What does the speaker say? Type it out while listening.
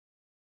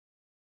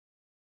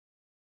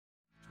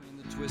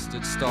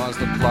Twisted stars,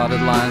 the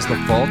plotted lines, the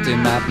faulty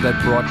map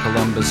that brought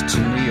Columbus to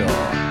New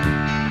York.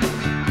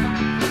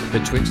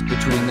 Between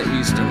the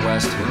east and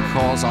west, he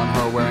calls on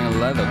her wearing a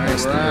leather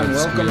vest.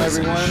 Welcome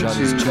everyone to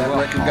That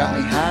Record Got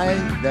Me High.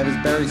 That is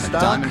Barry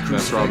Stock.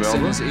 That's Rob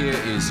Elvis.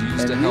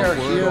 And we are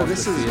here.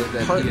 This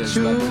is part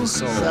 2,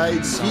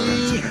 side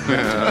B,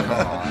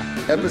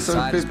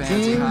 episode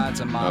 15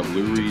 of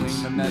Lou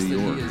Reed's New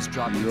York.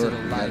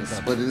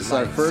 Yes, but this is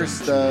our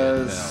first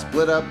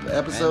split up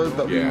episode,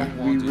 but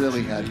we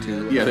really had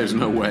to. Yeah, there's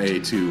no way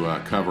to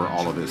cover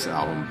all of this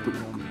album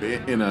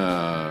in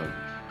a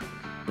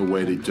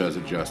way that does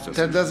it justice.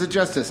 That does it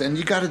justice, and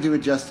you got to do it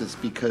justice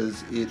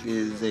because it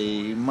is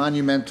a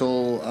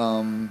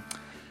monumental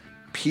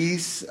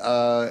piece.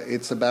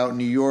 It's about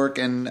New York,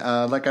 and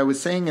like I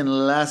was saying in the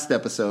last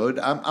episode,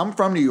 I'm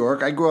from New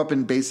York. I grew up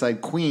in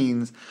Bayside,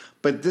 Queens,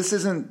 but this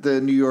isn't the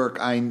New York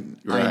I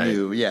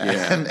knew.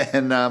 Yeah.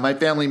 And my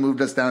family moved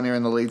us down here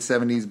in the late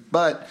 70s,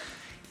 but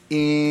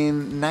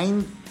in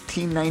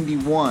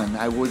 1991,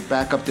 I was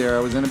back up there. I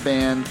was in a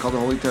band called the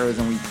Holy Terrors,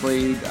 and we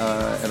played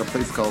at a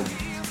place called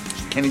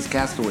Kenny's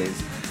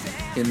Castaways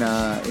in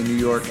New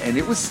York, and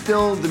it was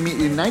still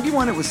in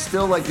 '91. It was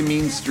still like the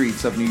mean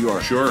streets of New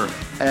York. Sure.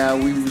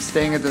 We were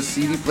staying at the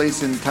seedy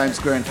place in Times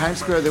Square. In Times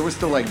Square, there were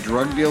still like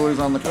drug dealers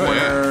on the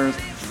corners,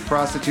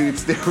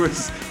 prostitutes.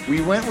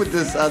 We went with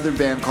this other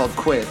band called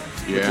Quit,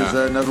 which is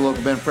another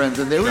local band, Friends,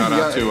 and they were shout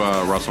out to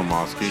Russell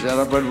Mosky. Shout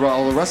out, but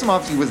Russell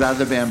Mosky was out of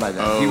the band by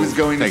then. He was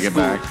going to school. Take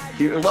it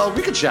back.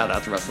 We could shout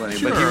out to Russell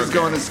anyway, but he was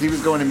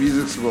going to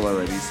music school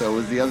already. So it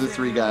was the other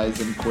three guys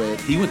in Quit.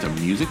 He went to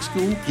music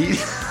school.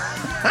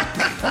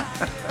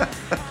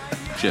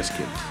 Just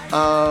kidding.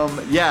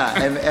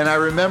 And I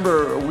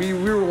remember we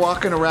were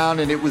walking around,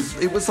 and it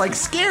was like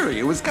scary.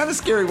 It was kind of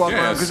scary walking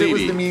around because it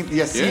was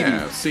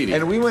seedy.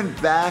 And we went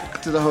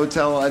back to the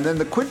hotel, and then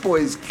the Quit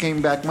Boys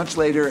came back much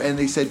later, and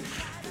they said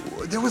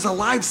there was a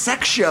live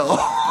sex show.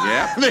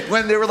 Yeah.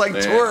 They were like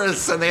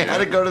tourists, and they had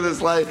to go to this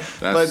live.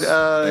 They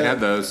had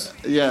those.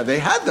 Yeah, they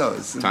had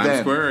those. Times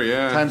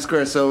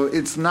Square. So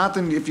it's not.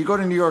 If you go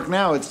to New York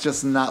now, it's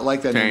just not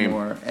like that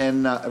anymore.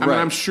 And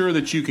I'm sure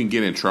that you can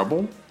get in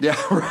trouble. Yeah,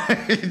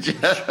 right.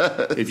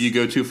 Yes. If you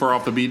go too far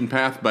off the beaten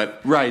path,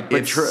 but right.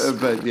 But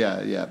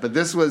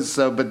this was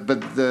But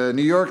the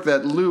New York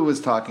that Lou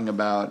was talking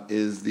about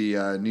is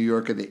the New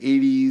York of the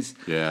 '80s.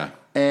 Yeah.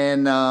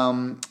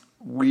 And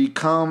we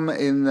come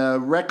in the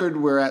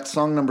record. We're at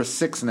song number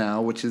 6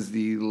 now, which is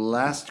The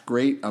Last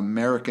Great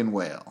American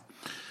Whale.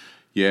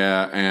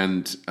 Yeah,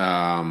 and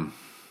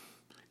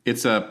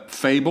it's a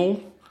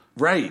fable,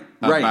 right?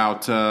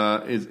 About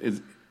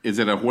is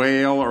it a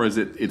whale or is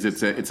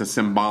it's a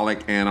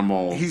symbolic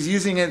animal? He's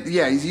using it.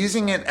 Yeah, he's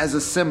using it as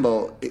a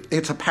symbol.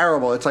 It's a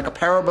parable. It's like a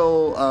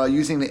parable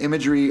using the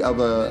imagery of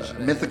a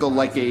mythical,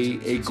 like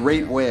a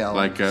great whale,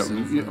 like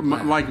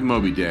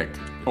Moby Dick.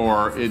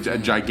 Or it's a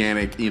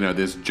gigantic,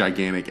 this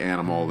gigantic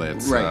animal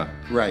that's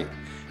right,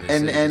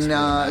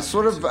 and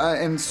sort of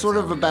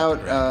about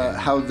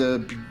how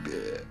the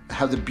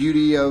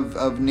beauty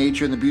of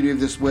nature and the beauty of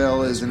this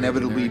whale is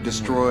inevitably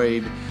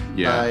destroyed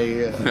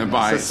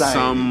by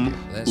some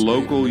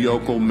local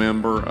yokel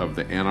member of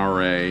the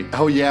NRA.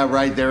 Oh yeah,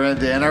 right. The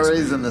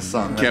NRA's in the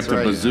song. Kept a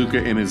bazooka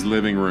in his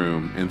living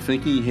room, and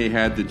thinking he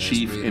had the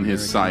chief in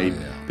his sight.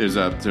 There's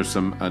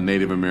some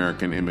Native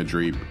American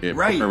imagery in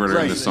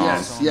the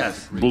song.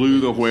 Yes.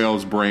 Blew the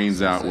whale's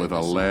brains out with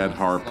a lead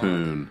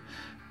harpoon.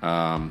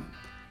 Well,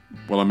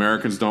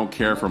 Americans don't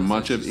care for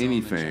much of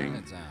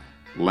anything.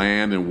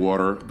 Land and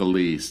water the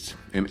least.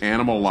 And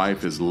animal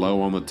life is low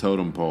on the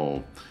totem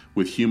pole,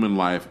 with human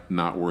life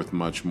not worth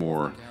much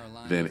more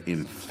than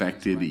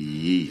infected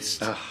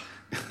yeast.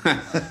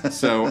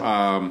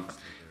 So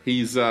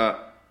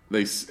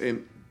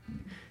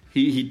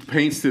he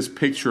paints this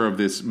picture of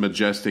this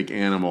majestic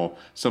animal.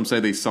 Some say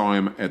they saw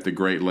him at the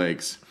Great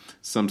Lakes.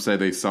 Some say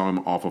they saw him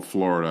off of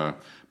Florida.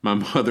 My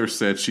mother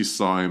said she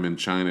saw him in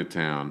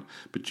Chinatown,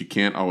 but you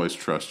can't always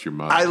trust your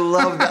mother. I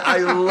love that. I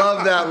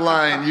love that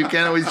line. You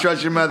can't always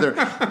trust your mother.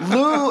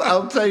 Lou,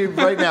 I'll tell you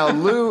right now,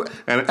 Lou,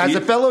 as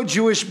a fellow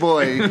Jewish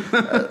boy,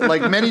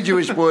 like many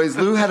Jewish boys,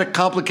 Lou had a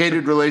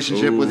complicated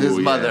relationship with his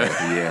mother.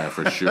 Yeah,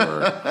 for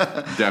sure.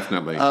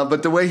 Definitely.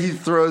 But the way he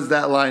throws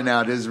that line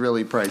out is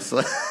really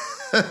priceless.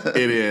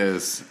 It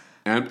is.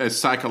 And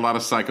a lot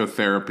of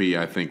psychotherapy,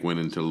 I think, went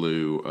into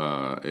Lou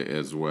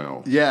as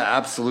well. Yeah,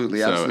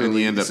 absolutely. And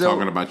you end up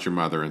talking about your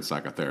mother in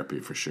psychotherapy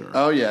for sure.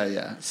 Oh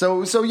yeah.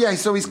 So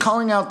he's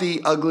calling out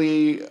the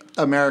ugly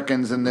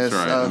Americans in this,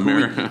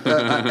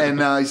 and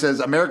he says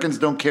Americans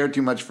don't care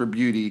too much for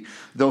beauty.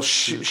 They'll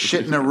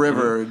shit in a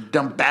river,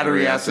 dump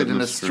battery acid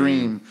in a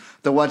stream.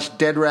 They'll watch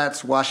dead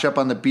rats wash up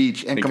on the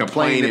beach and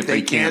complain if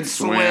they can't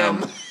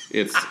swim.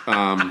 It's.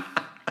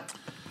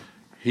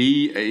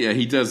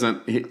 He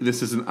doesn't.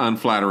 This is an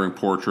unflattering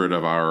portrait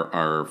of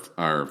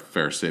our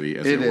fair city,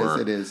 as it were.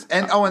 It is.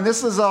 And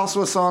this is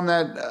also a song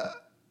that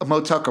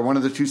Mo Tucker, one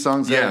of the two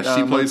songs that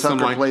she plays Mo some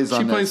Tucker plays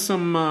on this.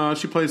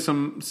 She plays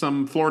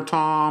some floor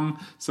tom,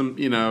 some,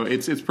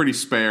 it's pretty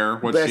spare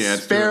what she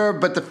adds to it.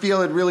 But the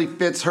feel, it really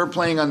fits. Her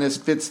playing on this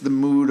fits the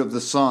mood of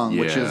the song,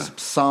 which is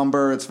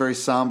somber. It's very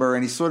somber,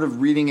 and he's sort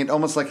of reading it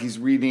almost like he's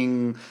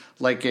reading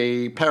like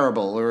a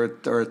parable or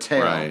a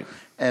tale. Right.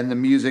 And the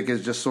music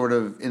is just sort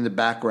of in the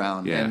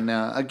background. Yeah. And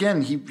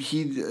again, he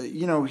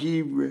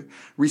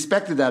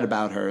respected that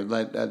about her.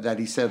 That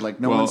he said, like,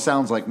 no one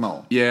sounds like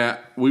Mo. Yeah,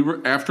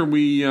 after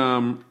we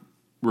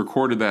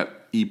recorded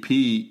that EP,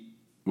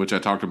 which I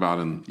talked about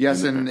in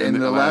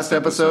the last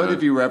episode.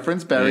 If you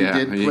reference, Barry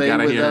did play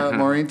with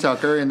Maureen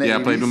Tucker in the 80s. Yeah,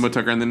 I played with Mo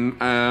Tucker, and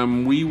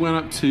then we went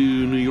up to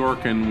New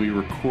York and we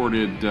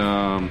recorded.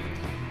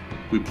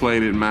 We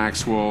played at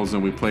Maxwell's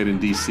and we played in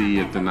D.C.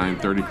 at the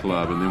 930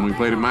 Club. And then we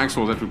played at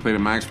Maxwell's. After we played at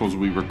Maxwell's,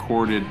 we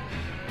recorded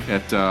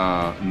at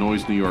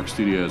Noise New York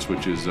Studios,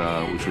 which was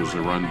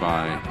run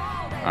by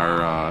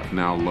our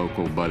now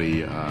local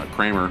buddy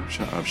Kramer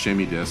of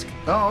Shimmy Disc.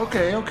 Oh,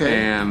 okay.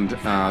 And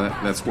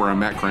that's where I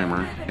met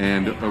Kramer.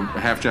 And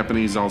Half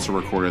Japanese also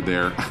recorded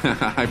there.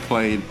 I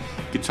played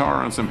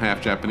guitar on some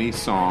Half Japanese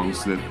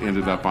songs that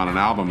ended up on an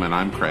album, and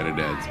I'm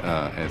credited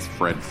as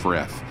Fred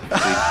Frith.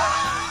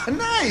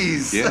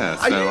 Nice. Yeah.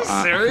 Are you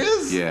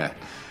serious? Yeah.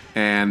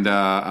 And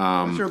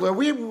sure,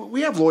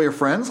 we have lawyer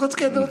friends. Let's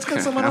get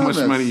someone on how this.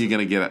 much money are you going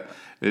to get?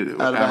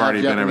 I've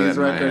already been over that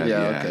record.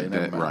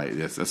 Okay, right.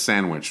 It's a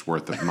sandwich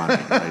worth of money,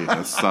 right?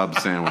 A sub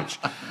sandwich.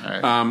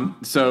 Right.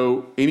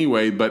 So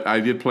anyway, but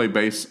I did play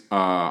bass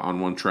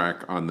on one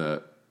track on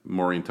the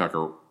Maureen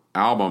Tucker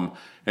album,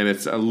 and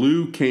it's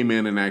Lou came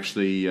in and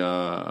actually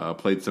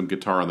played some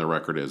guitar on the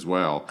record as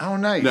well. Oh,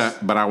 nice!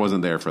 But I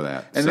wasn't there for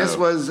that. And this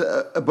was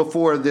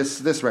before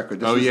this record.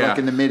 This was like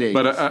in the mid '80s.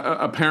 But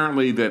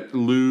apparently, that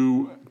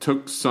Lou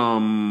took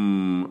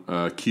some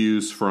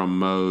cues from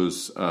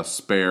Mo's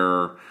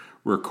spare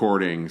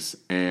recordings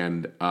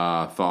and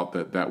thought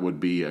that would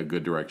be a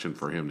good direction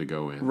for him to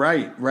go in.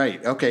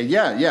 Right. Okay,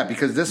 yeah.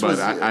 Because this was.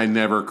 I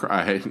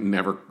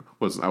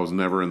was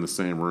never in the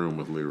same room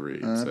with Lou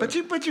Reed. So. But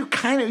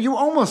you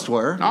almost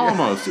were.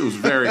 Almost. It was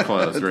very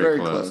close. very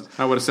close.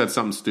 I would have said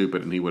something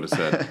stupid, and he would have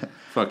said,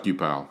 "Fuck you,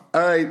 pal."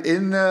 All right.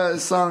 In the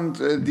song,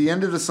 the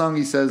end of the song,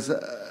 he says,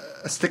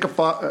 "Stick a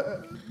fork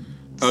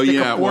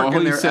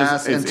in their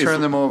ass and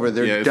turn them over.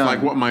 They're done." It's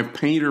like what my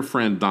painter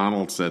friend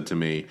Donald said to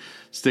me: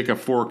 "Stick a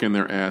fork in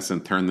their ass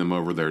and turn them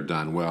over. They're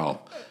done."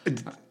 Well,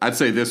 I'd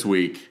say this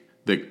week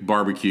the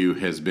barbecue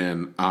has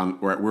been on.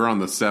 We're on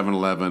the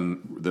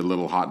 7-Eleven, the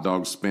little hot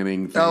dog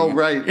spinning thing. Oh,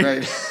 right.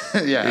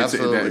 Yeah,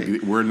 absolutely.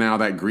 We're now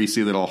that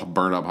greasy little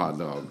burnt up hot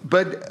dog.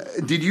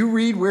 But did you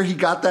read where he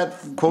got that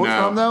quote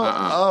from, though?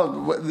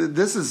 Oh,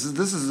 this is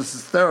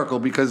hysterical,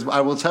 because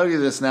I will tell you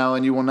this now,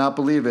 and you will not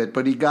believe it.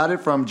 But he got it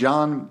from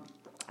John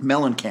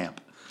Mellencamp.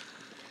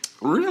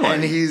 Really?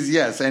 And he's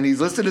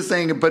listed as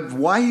saying it, but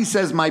why he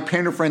says my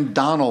painter friend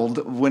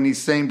Donald when he's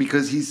saying,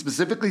 because he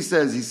specifically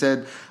says, he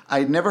said,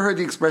 I'd never heard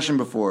the expression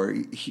before.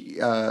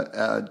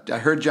 I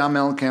heard John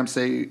Mellencamp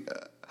say,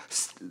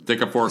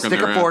 stick a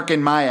fork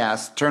in my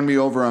ass, turn me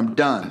over, I'm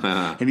done.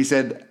 And he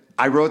said,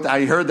 I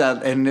heard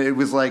that, and it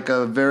was like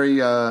a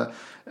very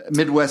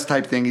Midwest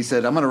type thing. He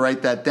said, I'm going to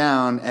write that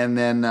down, and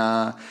then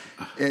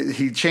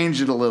he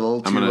changed it a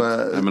little. I'm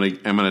going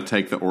to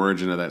take the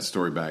origin of that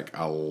story back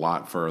a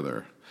lot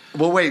further.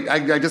 Well, wait.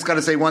 I just got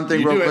to say one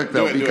thing real quick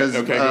though, because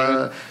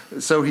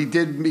so he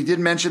did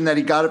mention that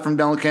he got it from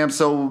Mellencamp.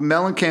 So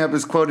Mellencamp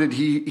is quoted.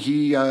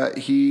 He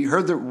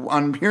heard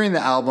on hearing the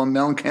album.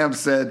 Mellencamp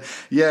said,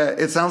 "Yeah,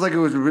 it sounds like it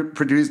was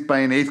produced by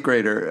an 8th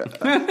grader,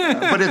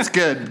 but it's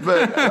good.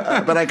 But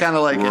I kind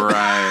of like it."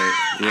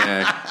 Right?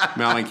 Yeah,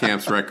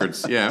 Mellencamp's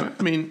records. Yeah,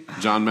 I mean,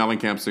 John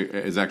Mellencamp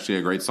is actually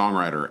a great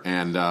songwriter,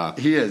 and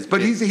he is.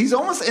 But he's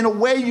almost, in a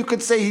way, you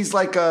could say he's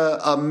like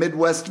a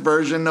Midwest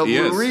version of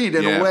Lou Reed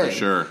in a way. For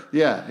sure.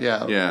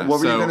 Yeah. What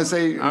were you going to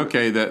say?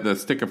 Okay, the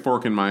stick a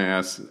fork in my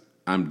ass,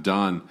 I'm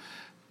done,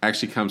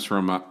 actually comes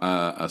from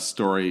a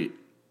story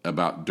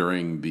about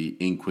during the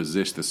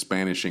Inquisition, the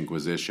Spanish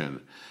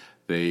Inquisition.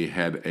 They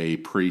had a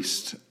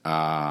priest,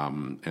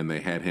 and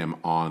they had him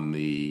on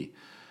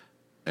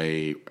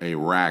a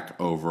rack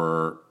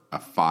over a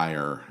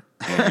fire,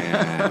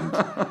 and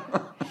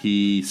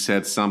he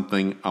said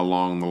something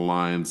along the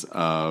lines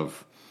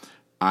of,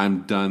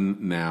 I'm done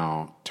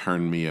now,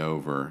 turn me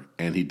over,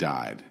 and he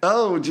died.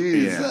 Oh,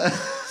 geez. Yeah.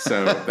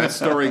 So that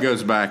story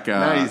goes back.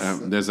 Nice.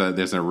 There's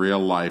a real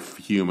life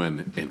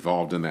human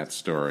involved in that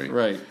story.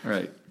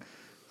 Right.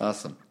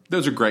 Awesome.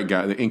 Those are great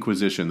guys. The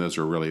Inquisition. Those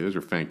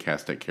are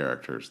fantastic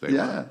characters. They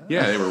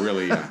were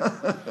really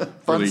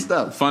fun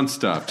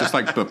stuff. Just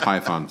like the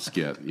Python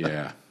skit.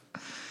 Yeah.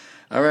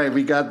 All right,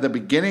 we got the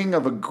beginning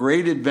of a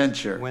great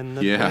adventure. When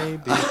the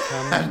baby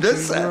comes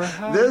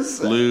this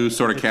Lou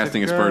sort of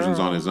casting aspersions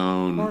on his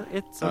own. Or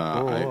it's a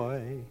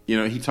boy.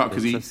 He talked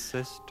because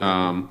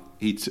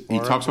he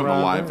talks on the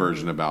live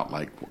version about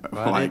it's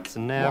why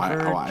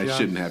never I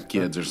shouldn't have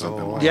kids or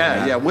something like Yeah,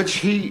 that. yeah, which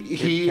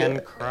he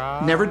can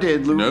cry. never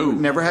did. Lou No.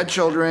 never had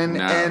children,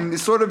 No. and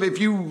sort of if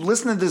you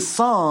listen to this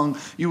song,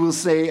 you will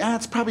say,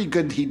 it's probably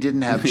good he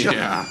didn't have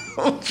children. Yeah.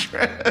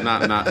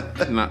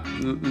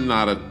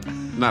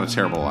 Not a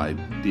terrible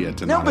idea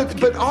to No, not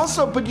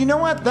have but you know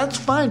what? That's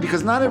fine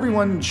because not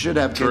everyone should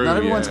have kids. True, Not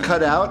everyone's yeah.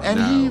 cut out,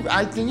 and No.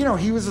 I think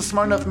he was a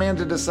smart enough man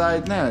to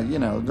decide,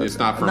 It's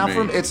not for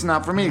me. It's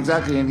not for me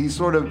exactly, and he's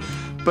sort of.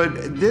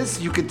 But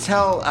this you could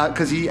tell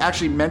because he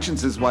actually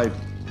mentions his wife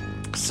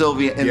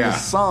Sylvia in Yeah. the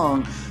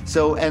song.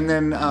 So and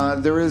then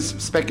there is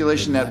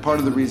speculation that part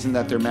of the reason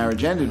that their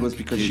marriage ended was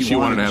because she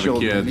wanted to have a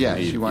children. kid. Yeah,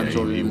 she wanted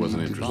children. He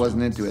wasn't interested.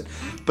 Wasn't into it.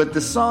 But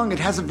the song, it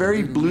has a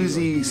very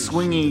bluesy,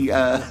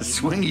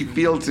 swingy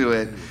feel to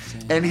it.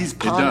 And he's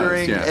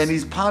pondering, yes. and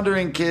he's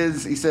pondering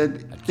kids. He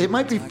said it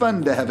might be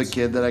fun to have a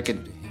kid that I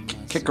could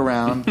kick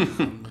around.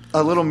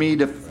 A little me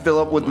to fill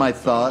up with my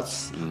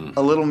thoughts.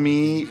 A little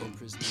me,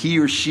 he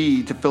or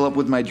she, to fill up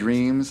with my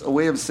dreams. A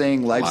way of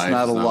saying life's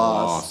not a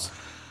loss.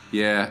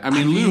 Yeah, I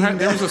mean,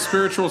 there was a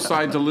spiritual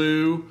side to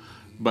Lou,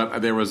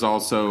 but there was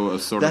also a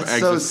sort of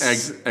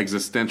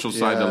existential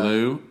side to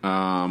Lou.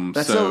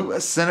 That's so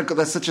cynical.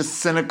 That's such a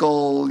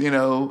cynical,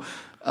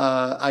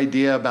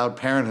 idea about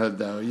parenthood,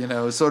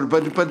 though. Sort of.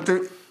 But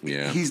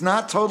he's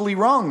not totally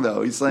wrong,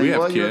 though. He's saying, we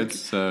have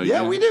kids. So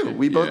we do.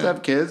 We both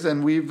have kids,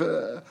 and we've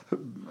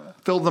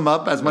filled them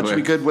up as much as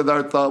we could with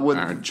our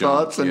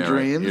thoughts and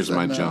dreams. Right. Here's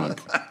my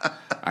junk.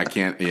 I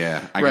can't.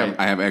 Yeah,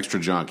 I have extra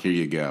junk. Here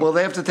you go. Well,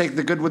 they have to take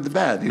the good with the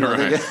bad.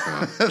 Right.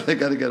 They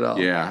got to get off.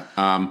 Yeah.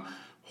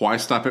 Why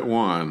stop at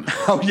one?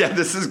 Oh yeah,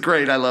 this is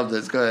great. I love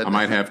this. Go ahead. I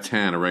might have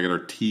 10, a regular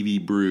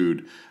TV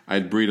brood.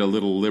 I'd breed a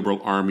little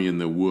liberal army in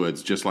the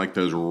woods, just like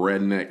those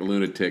redneck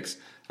lunatics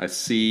I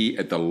see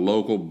at the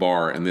local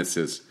bar. And this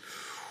is,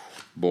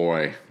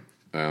 boy,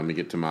 let me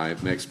get to my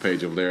next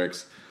page of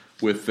lyrics.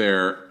 With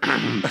their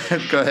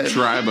Go ahead.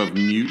 tribe of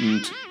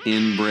mutant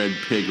inbred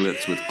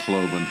piglets with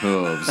cloven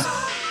hooves.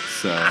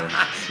 So,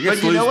 I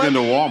guess Lou's been to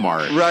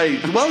Walmart. Right.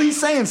 Well, he's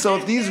saying, so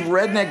if these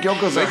redneck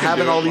yokels are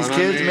having all these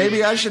kids,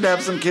 maybe I should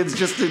have some kids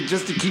just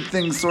to keep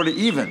things sort of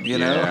even, you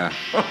know? Yeah.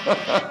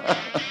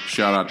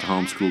 Shout out to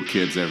homeschool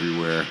kids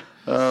everywhere.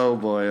 Oh,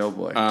 boy.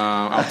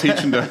 I'll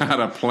teach them how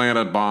to plant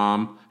a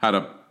bomb,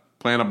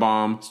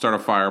 start a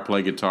fire,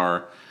 play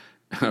guitar.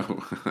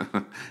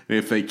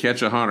 If they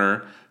catch a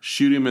hunter,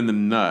 shoot him in the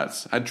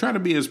nuts. I'd try to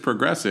be as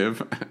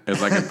progressive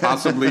as I could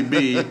possibly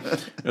be,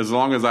 as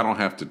long as I don't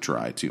have to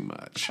try too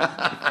much.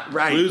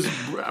 Right. Lou's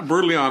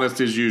brutally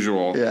honest as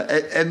usual. Yeah,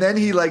 and then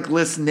he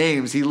lists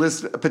names. He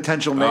lists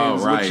potential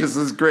names, right. which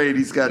is great.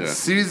 He's got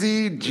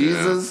Susie,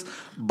 Jesus,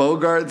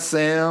 Bogart,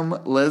 Sam,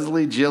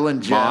 Leslie, Jill,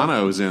 and Jeff.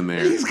 Bono's in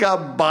there. He's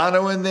got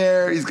Bono in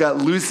there. He's got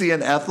Lucy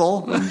and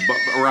Ethel.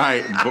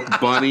 Right.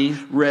 Bunny.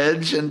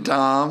 Reg and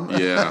Tom.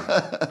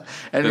 Yeah.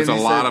 And there's a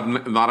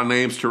lot of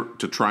names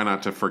to try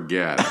not to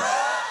forget.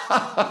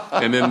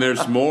 And then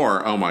there's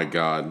more. Oh, my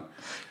God.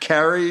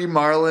 Carrie,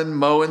 Marlon,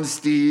 Mo, and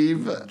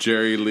Steve.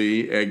 Jerry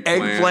Lee,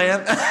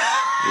 Eggplant.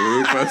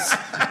 Rufus.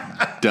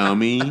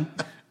 Dummy.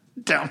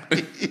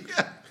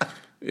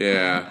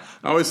 Yeah.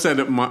 I always said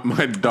that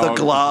my dog...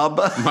 The Glob.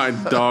 My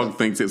dog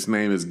thinks its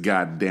name is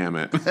God Damn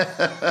It.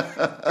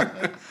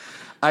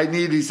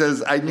 He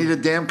says, I need a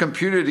damn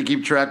computer to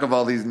keep track of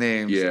all these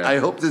names. Yeah. I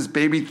hope this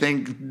baby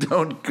thing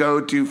don't go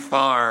too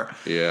far.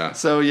 Yeah.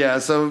 So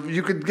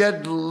you could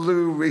get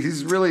Lou,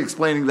 he's really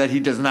explaining that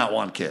he does not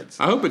want kids.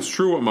 I hope it's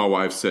true what my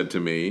wife said to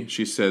me.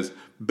 She says,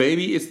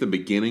 baby, it's the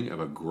beginning of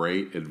a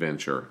great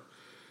adventure.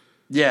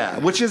 Yeah,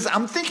 which is,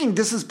 I'm thinking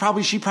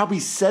she probably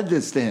said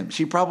this to him.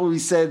 She probably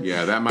said,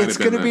 yeah, that might it's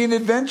going to be an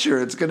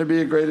adventure. It's going to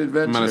be a great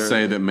adventure. I'm going to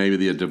say that maybe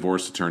the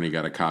divorce attorney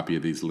got a copy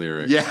of these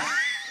lyrics. Yeah,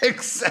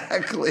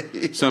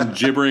 exactly. Some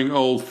gibbering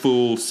old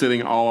fool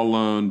sitting all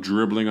alone,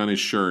 dribbling on his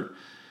shirt.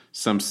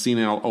 Some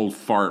senile old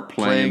fart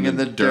playing in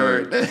the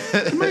dirt.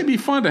 It might be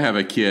fun to have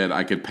a kid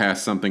I could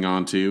pass something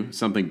on to,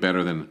 something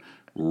better than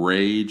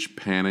rage,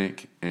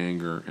 panic,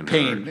 anger, and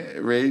pain.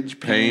 hurt. Rage,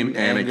 pain,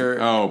 anger.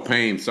 Oh,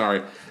 pain,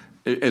 sorry.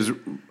 As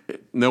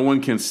no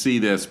one can see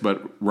this,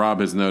 but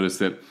Rob has noticed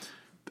that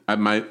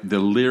the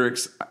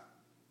lyrics,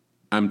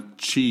 I'm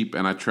cheap,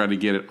 and I try to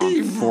get it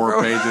on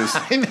 4 pages,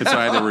 and so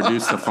I had to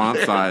reduce the font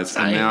size,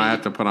 and now I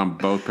have to put on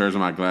both pairs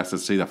of my glasses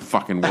to see the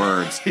fucking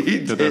words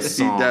to this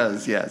song. He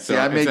does, yes. So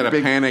instead of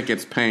panic,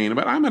 it's pain,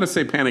 but I'm going to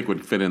say panic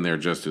would fit in there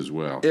just as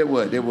well. It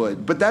would.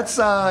 But that's,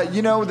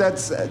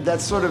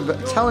 that's sort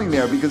of telling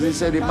there, because he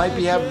said it might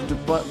be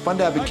fun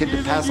to have a kid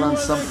to pass on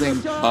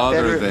something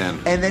other better.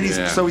 than. And then he's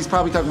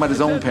probably talking about his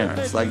own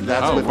parents. Like,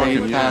 that's what they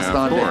passed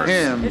on to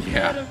him.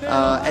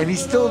 Yeah.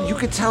 And you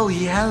could tell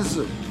he has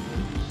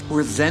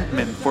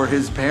resentment for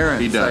his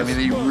parents. He does. I mean,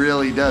 he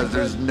really does.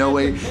 There's no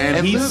way.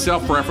 And he's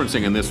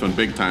self-referencing in this one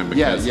big time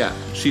because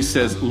she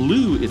says,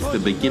 Lou, it's the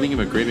beginning of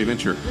a great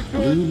adventure.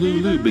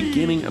 Lou,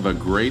 beginning of a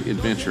great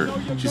adventure.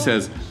 She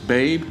says,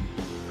 babe,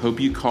 hope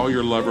you call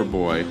your lover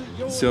boy,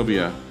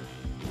 Sylvia,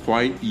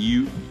 quite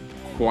you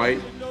call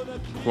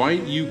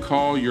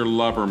your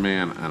lover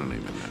man. I don't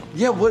even know.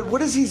 Yeah,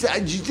 what is he? Do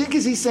you think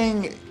is he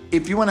saying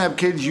if you want to have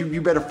kids,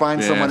 you better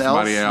find someone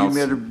else? else.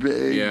 You better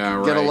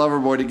get a lover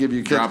boy to give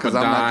you kids because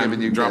I'm not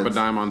giving you kids. Drop a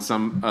dime on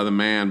some other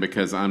man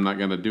because I'm not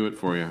going to do it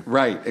for you.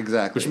 Right,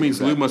 exactly. Which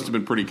means Lou must have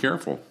been pretty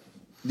careful.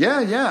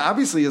 Yeah.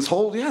 Obviously, his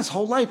whole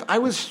life. I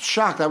was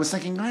shocked. I was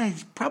thinking,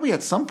 probably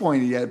at some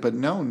point he had, but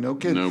no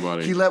kid.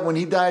 Nobody. When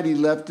he died, he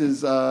left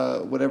his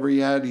whatever he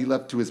had. He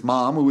left to his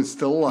mom, who was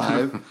still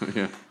alive,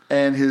 yeah,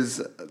 and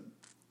his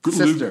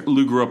sister.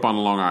 Lou grew up on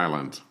Long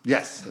Island.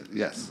 Yes.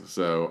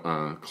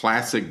 So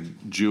classic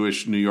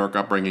Jewish New York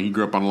upbringing. He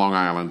grew up on Long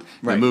Island.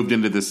 Right. He moved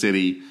into the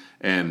city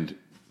and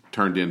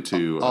turned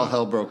into all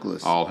hell broke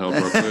loose. All hell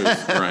broke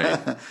loose.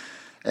 Right.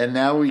 And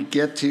now we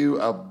get to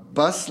a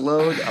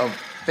busload of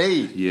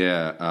faith.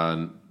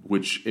 Yeah,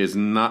 which is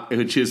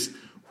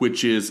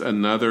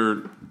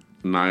another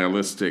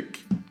nihilistic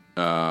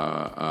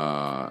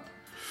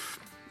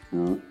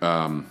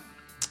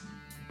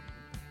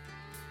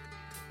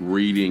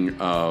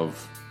reading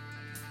of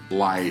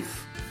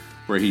life,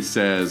 where he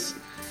says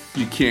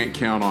you can't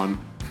count on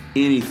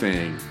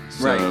anything,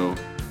 so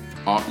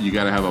you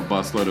got to have a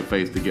busload of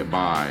faith to get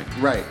by.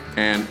 Right.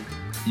 And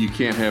you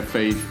can't have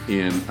faith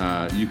in.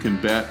 You can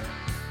bet.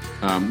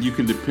 You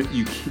can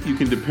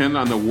depend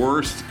on the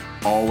worst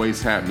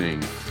always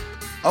happening.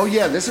 Oh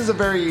yeah, this is a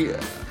very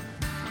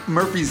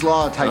Murphy's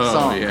Law type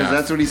song, because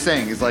that's what he's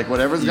saying. It's like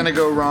whatever's going to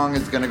go wrong,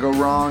 it's going to go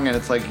wrong, and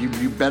it's like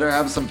you better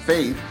have some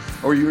faith,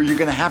 or you're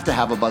going to have a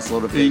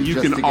busload of faith.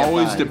 You can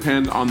always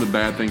depend on the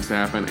bad things to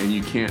happen, and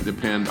you can't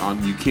depend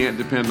on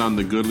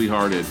the goodly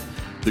hearted.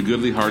 The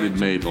goodly hearted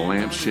made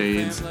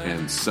lampshades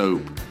and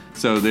soap.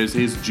 So there's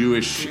his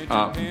Jewish. He's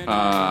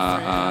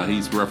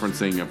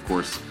referencing, of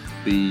course,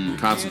 the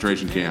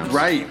concentration camps.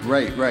 Right.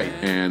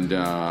 And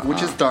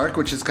which is dark,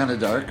 which is kind of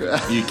dark.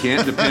 You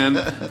can't depend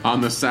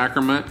on the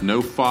sacrament,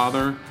 no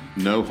Father,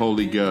 no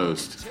Holy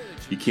Ghost.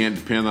 You can't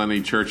depend on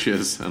any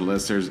churches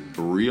unless there's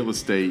real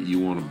estate you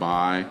want to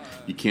buy.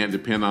 You can't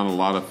depend on a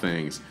lot of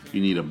things.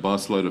 You need a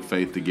busload of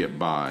faith to get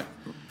by.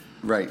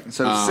 Right.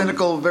 So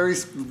cynical, very,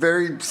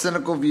 very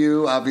cynical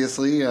view,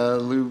 obviously.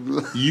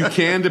 Lou. You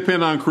can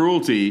depend on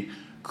crudity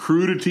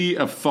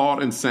of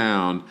thought and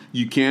sound.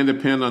 You can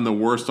depend on the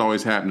worst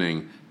always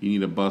happening. You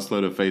need a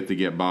busload of faith to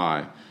get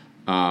by.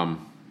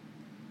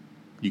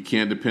 You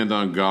can't depend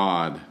on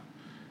God.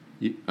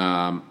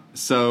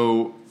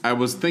 So I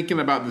was thinking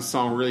about this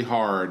song really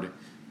hard,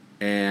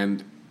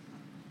 and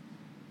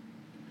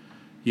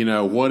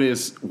what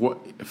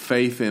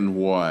faith in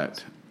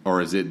what,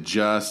 or is it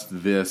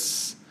just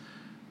this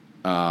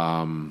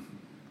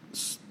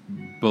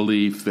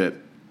belief that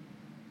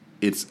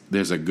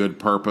there's a good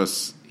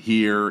purpose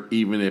here,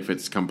 even if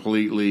it's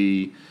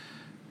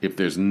if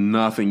there's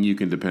nothing you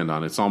can depend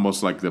on. It's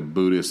almost like the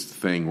Buddhist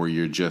thing where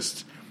you're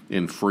just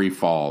in free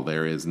fall.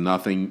 There is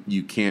nothing,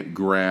 you can't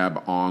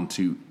grab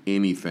onto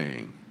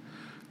anything.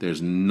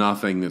 There's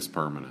nothing that's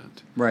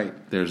permanent. Right.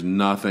 There's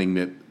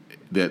nothing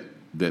that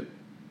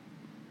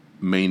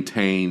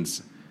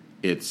maintains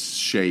its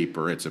shape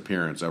or its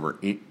appearance over,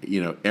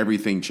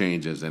 everything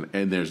changes, and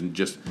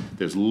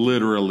there's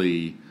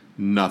literally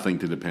nothing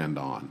to depend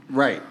on.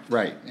 Right.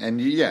 And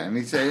he's you're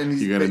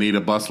going to need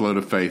a busload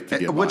of faith to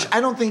get which by.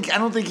 I don't think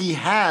he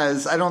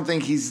has. I don't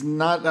think he's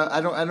not.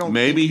 I don't.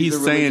 Maybe think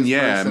he's saying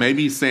person.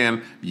 Maybe he's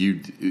saying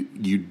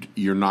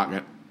you're not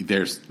going.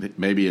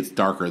 Maybe it's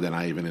darker than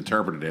I even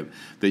interpreted it.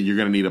 That you're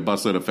going to need a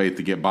busload of faith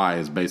to get by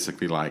is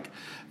basically like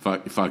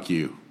fuck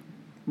you.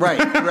 Right.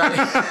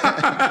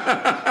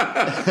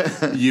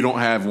 You don't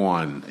have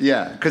one.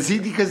 Yeah, because he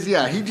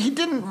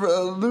didn't.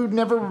 Lou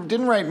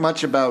didn't write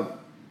much about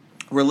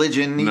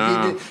religion.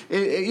 No.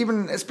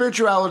 Even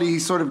spirituality, he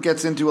sort of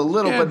gets into a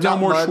little, but not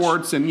Delmore much.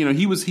 Schwartz, and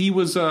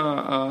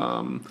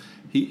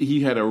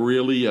he had a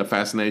really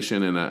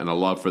fascination and a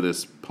love for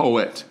this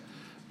poet,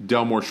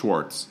 Delmore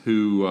Schwartz,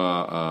 who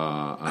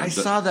died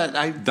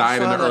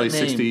in the early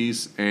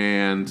 '60s,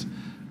 and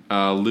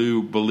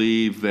Lou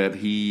believed that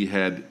he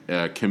had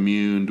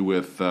communed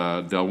with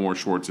Delmore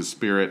Schwartz's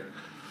spirit.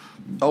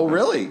 Oh,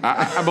 really?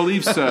 I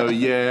believe so.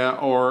 Yeah,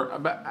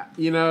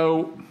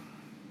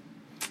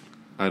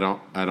 I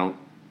don't.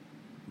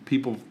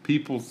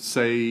 People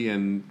say,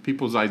 and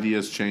people's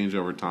ideas change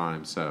over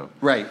time. So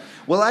right.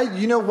 Well,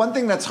 one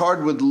thing that's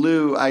hard with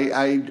Lou,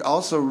 I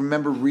also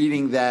remember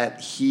reading that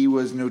he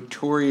was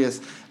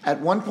notorious at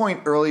one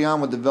point early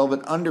on with the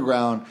Velvet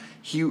Underground.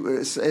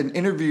 An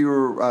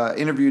interviewer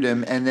interviewed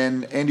him, and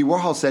then Andy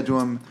Warhol said to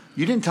him,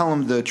 "You didn't tell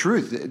him the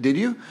truth, did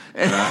you?"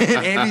 And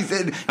Andy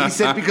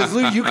said, "Because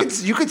Lou,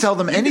 you could tell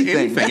them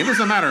anything. It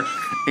doesn't matter."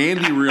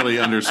 Andy really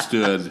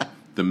understood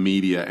the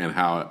media and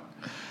how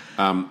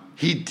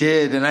He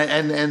did,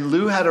 and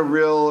Lou had a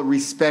real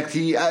respect.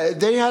 They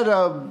had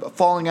a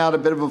falling out, a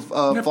bit of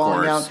a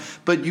falling out,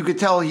 but you could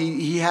tell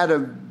he had a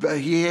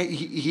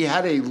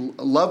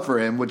love for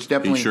him, which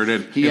definitely he sure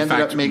did. He ended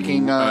up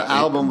making an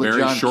album with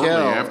John Cale very shortly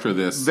after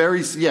this.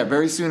 Very soon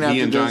after this. He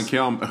and John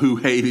Cale, who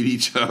hated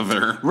each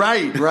other,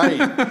 right.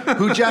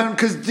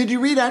 Because did you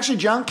read? Actually,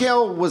 John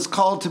Cale was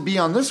called to be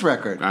on this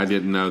record. I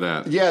didn't know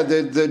that. Yeah,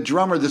 the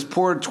drummer, this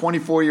poor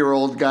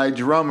 24-year-old guy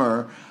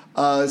drummer.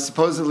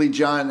 Supposedly,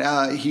 John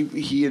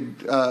he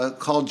had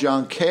called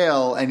John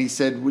Cale and he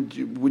said,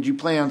 "Would you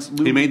play on?"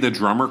 Lou? He made the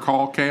drummer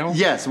call Cale.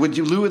 Yes.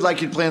 Lou would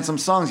like you to play on some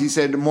songs. He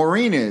said,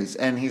 "Maureen is,"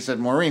 and he said,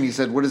 "Maureen." He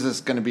said, "What is this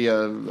going to be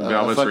a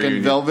fucking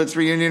reunion. Velvet's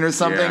reunion or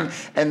something?" Yeah.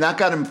 And that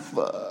got him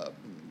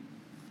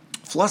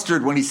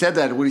flustered when he said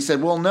that. When he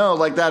said, "Well, no,"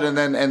 like that, and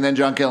then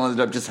John Cale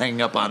ended up just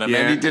hanging up on him,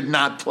 and he did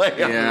not play.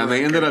 Yeah,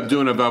 they ended up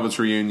doing a Velvet's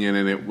reunion,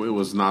 and it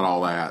was not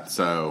all that.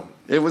 So.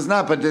 It was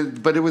not, but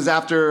it was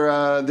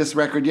after this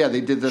record. Yeah, they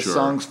did the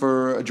songs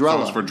for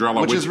Drella.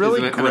 Which is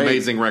really an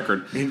amazing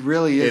record. It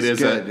really is.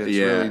 Good.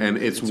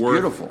 It's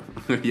beautiful.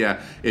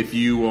 Yeah, if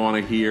you want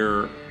to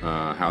hear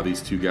how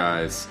these two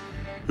guys,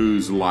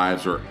 whose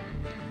lives are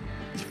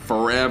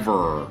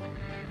forever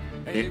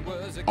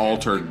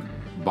altered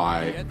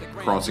by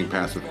crossing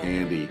paths with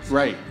Andy,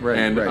 right,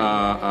 and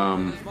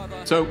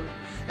so.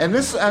 And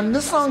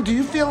this song, do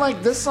you feel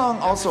like this song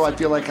also? I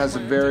feel like has a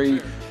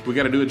very. We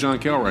got to do a John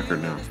Cale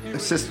record now.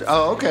 Sister.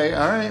 Oh, okay.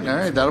 All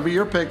right. That'll be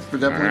your pick for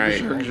definitely for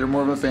sure because you're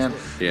more of a fan.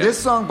 Yeah. This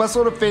song,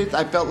 Busload of Faith,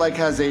 I felt like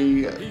has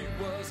a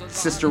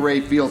Sister Ray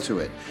feel to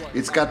it.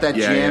 It's got that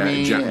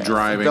jammy,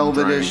 driving,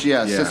 velvetish,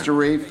 Sister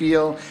Ray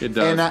feel. It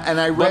does. And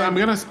I read. But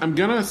I'm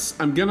gonna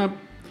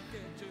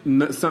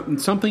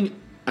something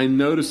I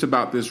noticed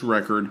about this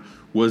record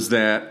was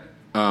that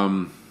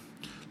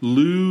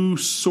Lou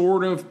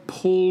sort of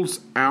pulls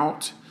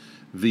out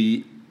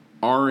the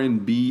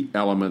R&B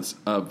elements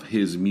of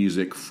his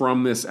music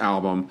from this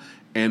album,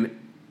 and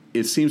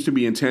it seems to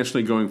be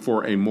intentionally going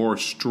for a more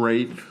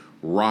straight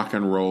rock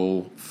and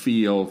roll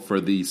feel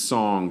for these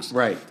songs.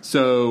 Right.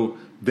 So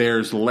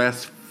there's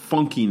less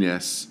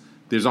funkiness.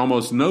 There's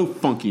almost no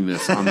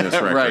funkiness on this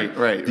record.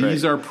 right.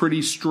 These are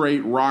pretty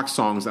straight rock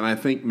songs, and I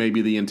think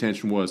maybe the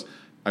intention was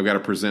I've got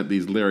to present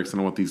these lyrics, and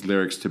I want these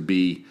lyrics to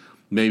be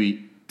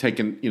maybe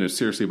taken,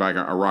 seriously by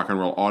a rock and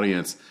roll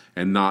audience,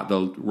 and not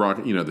the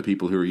rock, the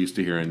people who are used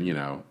to hearing,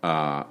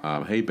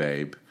 "Hey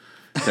babe,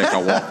 take a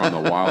walk on the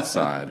wild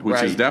side,"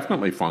 which is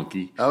definitely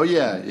funky. Oh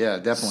yeah,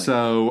 definitely.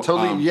 So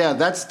totally,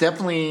 that's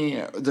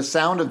definitely the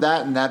sound of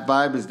that, and that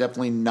vibe is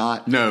definitely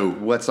not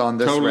what's on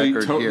this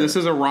record here. This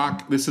is a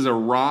rock. This is a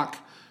rock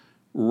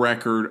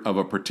record of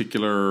a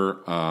particular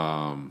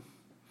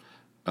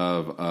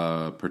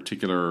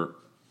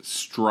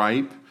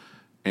stripe.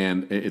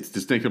 And it's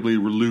distinctively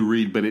Lou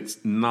Reed, but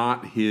it's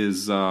not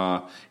his.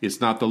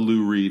 It's not the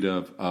Lou Reed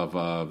of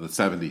the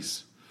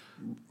 70s.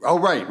 Oh,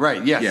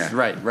 right, yes,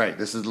 right.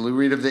 This is the Lou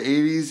Reed of the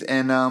 80s,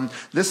 and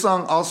this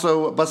song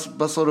also,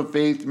 Busload of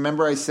Faith.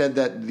 Remember, I said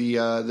that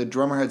the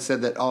drummer had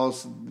said that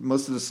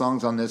most of the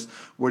songs on this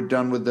were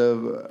done with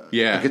the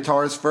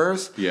guitars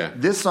first. Yeah,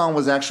 this song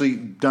was actually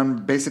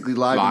done basically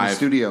live in the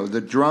studio.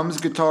 The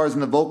drums, guitars,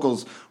 and the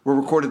vocals were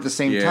recorded at the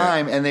same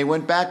time, and they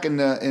went back in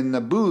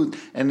the booth,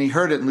 and he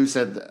heard it, and Lou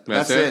said,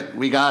 "That's it,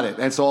 we got it."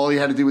 And so all he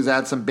had to do was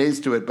add some bass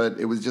to it, but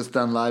it was just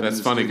done live. That's in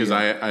the funny because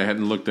studio. I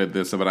hadn't looked at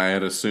this, but I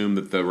had assumed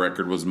that the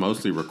record was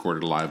mostly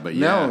recorded live. But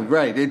no,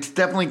 right, it's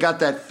definitely got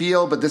that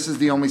feel. But this is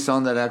the only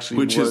song that actually,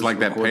 which is like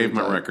that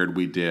Pavement live. record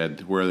we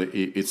did, where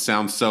it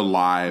sounds so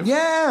live.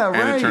 Yeah, right.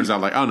 And it turns out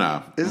like, oh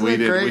no, isn't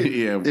it great?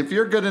 If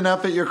you're good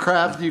enough at your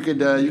craft, you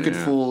could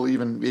fool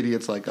even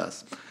idiots like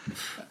us.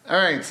 All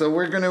right, so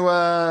we're gonna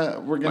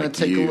like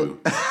take a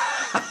look.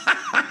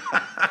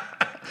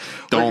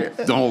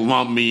 Don't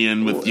lump me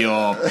in with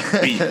your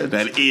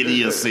that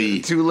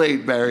idiocy. Too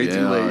late, Barry.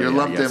 Too late. You're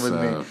lumped in with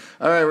me.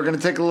 All right, we're going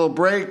to take a little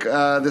break.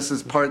 This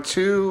is part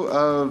 2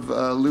 of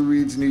Lou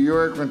Reed's New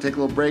York. We're going to take a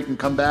little break and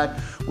come back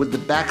with the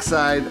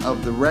backside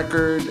of the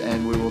record,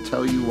 and we will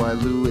tell you why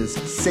Lou is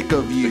sick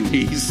of you.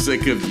 He's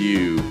sick of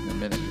you. In a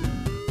minute.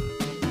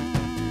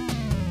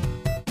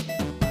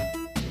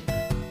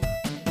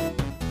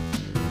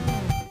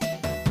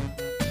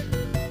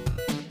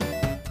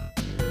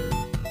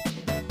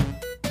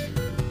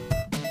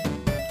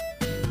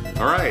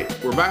 All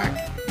right, we're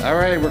back. All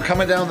right, we're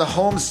coming down the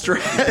home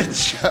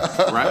stretch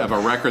of a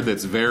record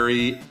that's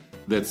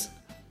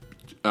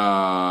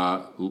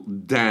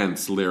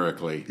dense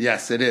lyrically.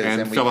 Yes, it is,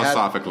 and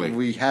philosophically.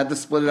 We had to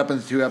split it up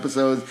into 2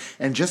 episodes,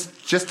 and just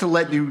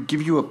to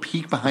give you a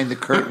peek behind the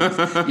curtains.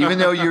 Even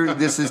though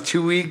this is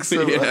 2 weeks,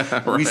 so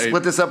we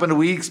split this up into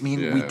weeks.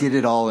 We did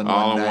it all in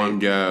one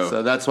go.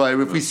 So that's why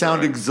if we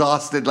sound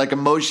exhausted, like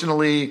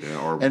emotionally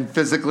and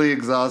physically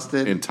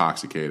exhausted,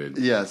 intoxicated.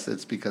 Yes,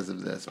 it's because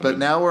of this. But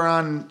now we're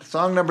on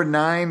song number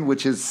 9,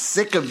 which is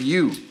 "Sick of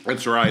You."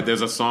 That's right.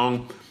 There's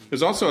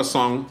also a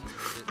song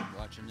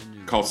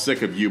called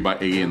 "Sick of You" by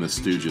Iggy and the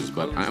Stooges,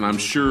 and I'm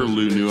sure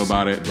Lou knew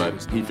about it,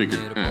 but he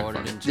figured,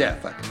 fuck it. Yeah,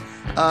 fuck it.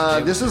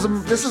 This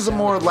is a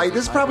more light.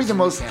 This is probably the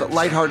most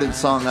lighthearted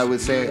song I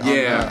would say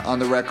on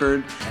the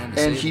record.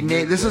 And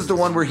this is the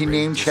one where he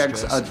name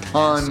checks a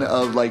ton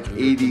of like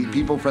 80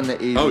 people from the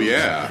 80s. Oh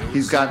yeah,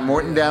 he's got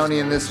Morton Downey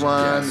in this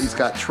one. Yes. He's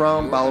got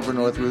Trump, Oliver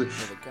Northwood.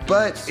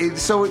 But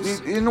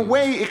in a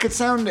way, it could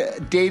sound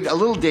a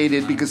little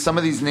dated because some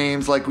of these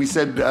names, like we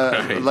said,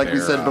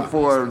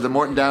 before, the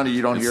Morton Downey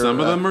you don't hear. Some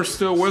of them are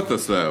still with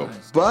us though.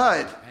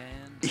 But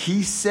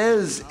he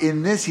says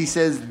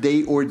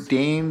they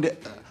ordained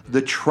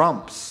the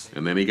Trumps,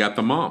 and then he got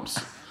the mumps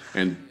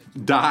and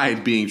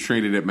died being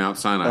treated at Mount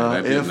Sinai.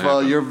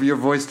 Your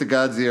voice to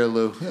God's ear,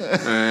 Lou.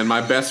 And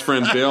my best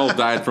friend Bill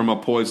died from a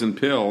poison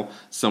pill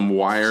some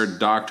wired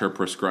doctor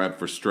prescribed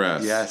for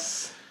stress.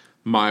 Yes.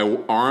 My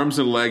arms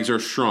and legs are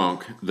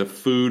shrunk. The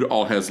food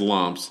all has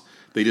lumps.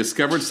 They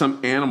discovered some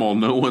animal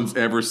no one's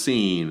ever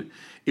seen.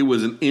 It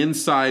was an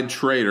inside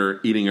trader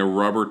eating a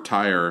rubber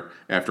tire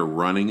after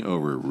running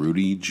over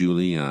Rudy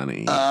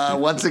Giuliani.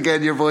 Once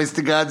again, your voice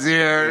to God's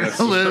ear,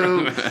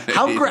 Lou.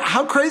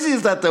 How crazy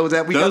is that, though,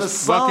 that we got a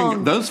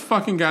song? Those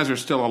fucking guys are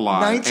still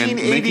alive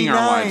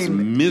 1989,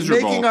 and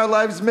making our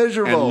lives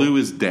miserable. And Lou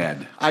is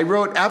dead. I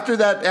wrote, after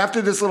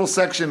this little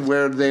section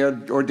where they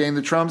ordained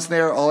the Trumps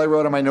there, all I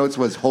wrote on my notes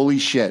was, holy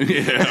shit.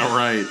 Yeah,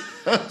 right.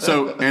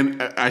 So, and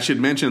I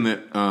should mention that,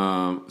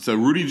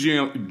 Rudy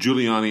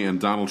Giuliani and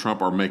Donald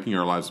Trump are making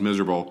our lives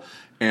miserable,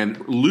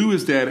 and Lou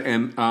is dead,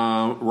 and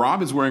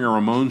Rob is wearing a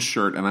Ramones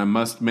shirt, and I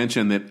must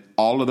mention that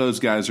all of those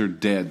guys are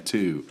dead,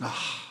 too.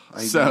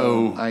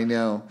 I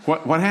know.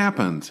 What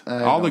happened?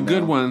 All the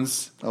good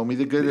ones. Only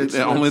the good.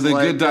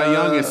 Good die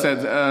young. It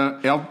said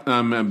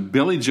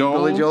Billy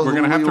Joel. We're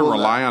going to have to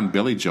rely on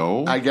Billy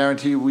Joel. I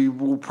guarantee we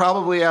will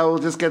probably. I will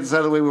just get this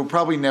out of the way. We'll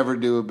probably never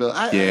do a Bill.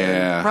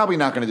 Probably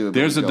not going to do a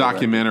Billy There's a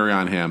documentary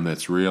on him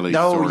that's really. He's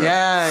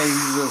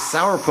a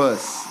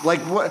sourpuss. Like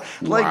what?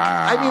 Like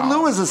wow. I mean,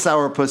 Lou is a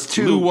sourpuss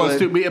too. Lou was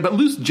too, but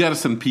Lou's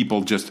jettisoned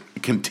people just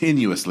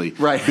continuously.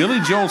 Right. Billy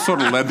Joel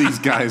sort of led these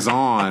guys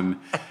on.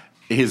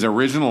 His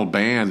original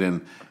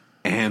band,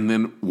 and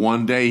then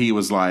one day he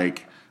was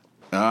like,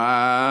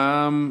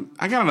 I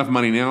got enough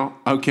money now.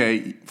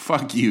 Okay,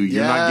 fuck you.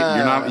 You're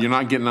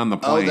not getting on the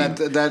plane.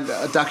 Oh,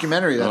 that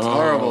documentary. That's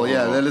horrible.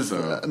 Yeah, that is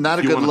not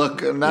a good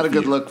look. Not a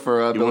good look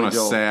for Billy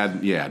Joel.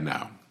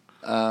 No.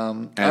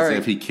 As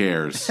if he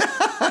cares.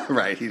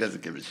 Right, he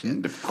doesn't give a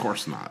shit. Of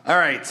course not. All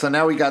right, so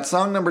now we got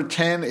song number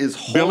 10 is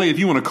Billy, if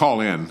you want to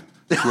call in.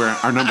 Where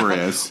our number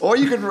is. or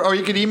you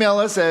can email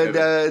us at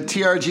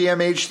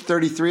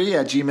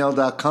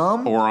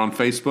trgmh33@gmail.com. Or on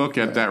Facebook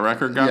at That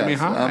Record Got Me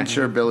High. I'm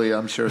sure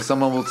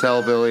someone will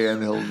tell Billy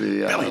and he'll be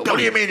Billy, what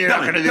do you mean you're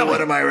not going to do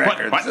one of my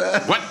records?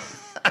 What?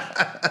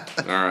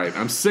 All right,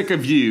 I'm sick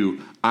of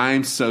you.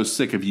 I'm so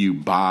sick of you.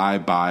 Bye.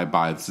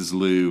 This is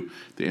Lou,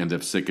 the end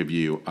of Sick of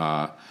You.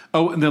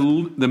 And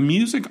the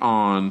music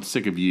on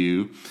Sick of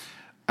You,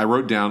 I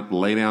wrote down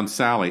Lay Down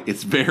Sally.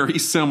 It's very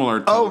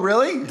similar to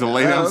really? To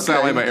Lay Down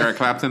Sally by Eric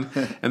Clapton.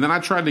 And then I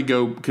tried to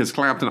go, because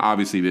Clapton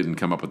obviously didn't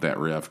come up with that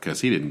riff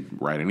because he didn't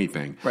write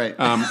anything. Right.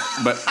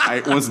 But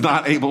I was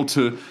not able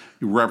to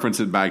reference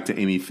it back to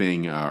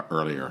anything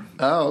earlier.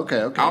 Oh,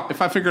 okay.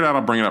 If I figure it out,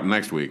 I'll bring it up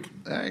next week.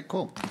 All right,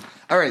 cool.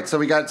 All right, so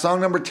we got song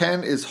number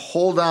 10 is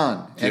Hold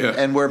On.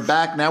 And we're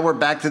back. Now we're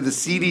back to the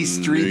seedy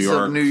streets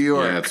of New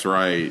York. Yeah, that's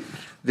right.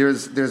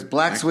 There's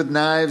blacks with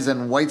knives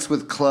and whites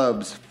with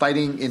clubs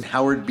fighting in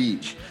Howard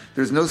Beach.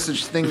 There's no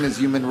such thing as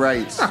human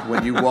rights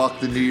when you walk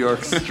the New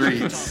York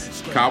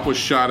streets. Cop was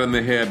shot in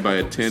the head by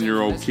a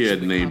 10-year-old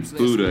kid named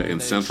Buddha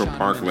in Central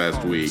Park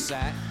last week.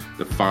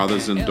 The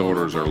fathers and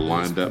daughters are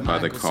lined up by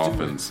the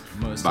coffins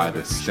by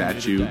the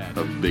statue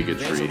of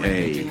bigotry.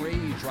 Hey.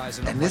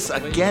 And this,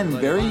 again,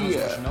 very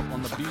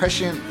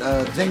prescient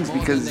things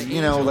because,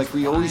 like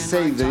we always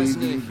say, the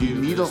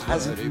needle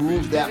hasn't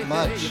moved that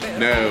much.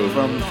 No.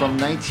 From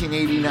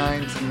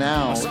 1989 to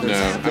now.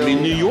 No. I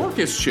mean, New York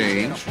has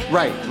changed.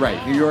 Right.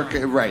 New York,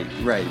 right.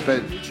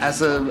 But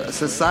as a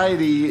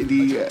society,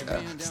 the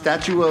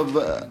statue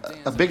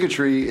of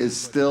bigotry is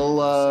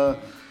still...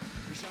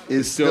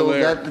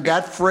 there.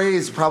 That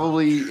phrase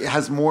probably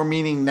has more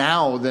meaning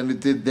now than it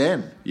did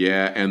then.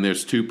 Yeah, and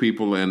there's two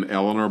people in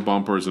Eleanor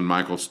Bumpurs and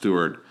Michael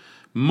Stewart.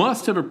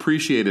 Must have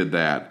appreciated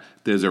that.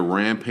 There's a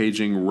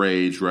rampaging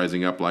rage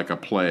rising up like a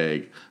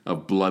plague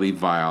of bloody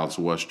vials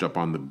washed up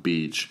on the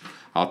beach.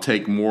 I'll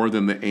take more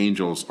than the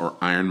Angels or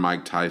Iron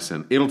Mike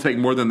Tyson. It'll take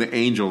more than the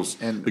Angels,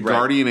 and the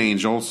Guardian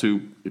Angels,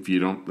 who, if you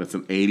don't, that's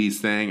an 80s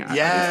thing. Yes.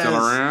 They're still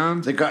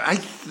around?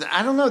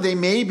 I don't know. They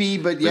may be,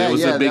 but yeah. It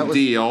was a big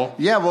deal.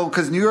 Yeah, well,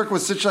 because New York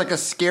was such like a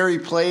scary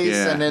place.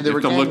 Yeah, and then you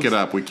have to look it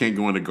up. We can't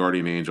go into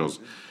Guardian Angels.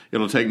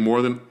 It'll take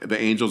more than the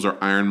Angels or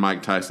Iron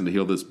Mike Tyson to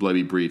heal this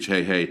bloody breach.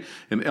 Hey.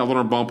 And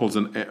Eleanor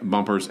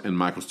Bumpurs and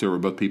Michael Stewart were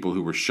both people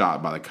who were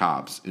shot by the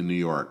cops in New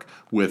York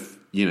with,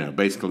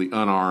 basically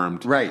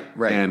unarmed. Right.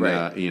 And,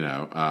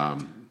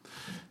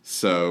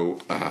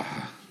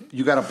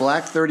 You got a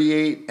black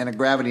 38 and a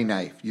gravity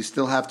knife. You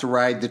still have to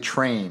ride the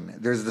train.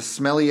 There's the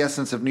smelly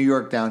essence of New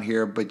York down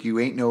here, but you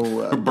ain't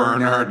no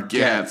Bernhard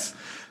Goetz.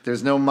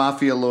 There's no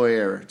mafia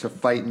lawyer to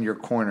fight in your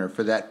corner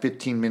for that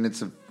 15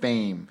 minutes of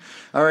fame.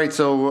 All right,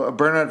 so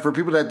Bernhard, for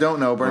people that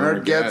don't know,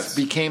 Bernhard Goetz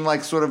became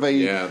like sort of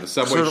the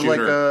subway sort of like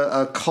shooter.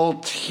 a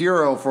cult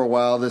hero for a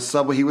while.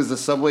 He was the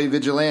subway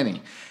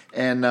vigilante,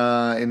 and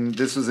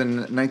this was in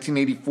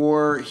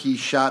 1984. He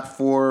shot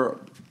 4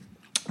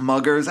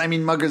 muggers. I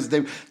mean, muggers.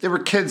 They were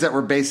kids that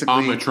were basically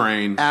on the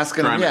train,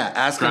 asking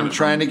him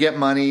trying to get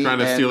money, trying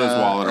to steal his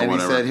wallet or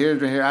whatever. And he said,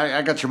 "Here,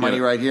 I got your money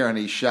right here." And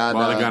he shot.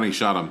 Well, the gun, he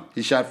shot him.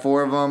 He shot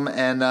 4 of them,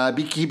 and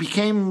he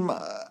became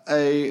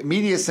a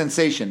media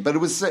sensation. But it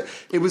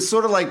was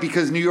sort of like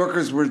because New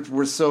Yorkers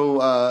were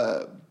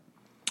so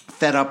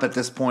fed up at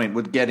this point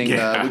with getting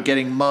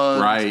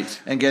mugged,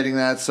 right, and getting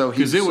that. So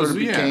he sort of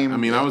became. I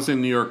mean, I was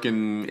in New York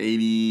in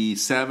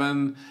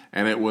 '87,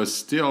 and it was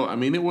still. I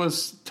mean, it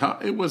was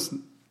tough. It was.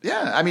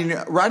 Yeah, I mean,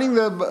 riding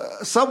the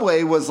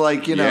subway was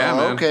like,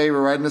 okay,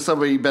 we're riding the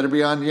subway. You better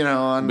be on,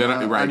 on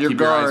your keep guard.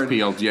 Your eyes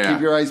peeled. Yeah,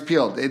 keep your eyes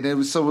peeled. And it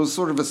was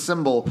sort of a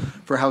symbol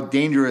for how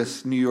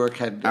dangerous New York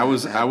had. I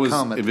was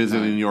come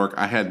visiting New York.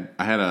 I had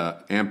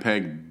a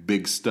Ampeg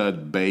big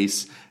stud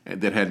bass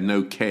that had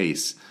no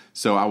case,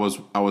 so I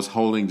was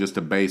holding just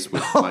a bass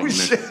with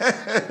shit.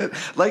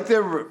 Like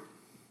the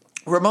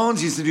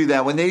Ramones used to do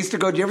that when they used to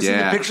go. Do you ever see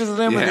the pictures of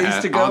them when they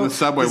used to go on the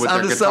subway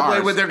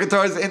with their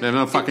guitars? In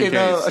no fucking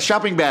case. A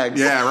shopping bag.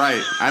 Yeah,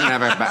 right.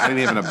 I didn't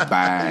even have a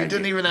bag. You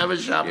didn't even have a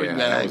shopping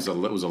bag. It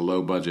was a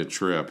low budget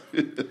trip.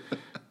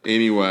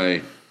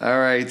 Anyway. All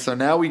right, so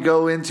now we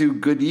go into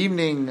Good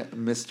Evening,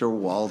 Mr.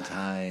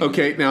 Waldheim.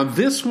 Okay, now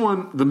this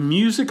one, the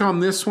music on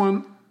this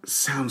one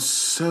sounds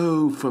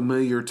so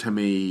familiar to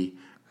me.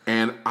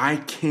 And I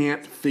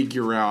can't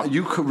figure out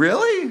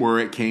really where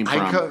it came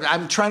from.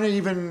 I'm trying to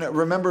even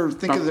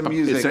think of the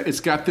music.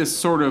 It's got this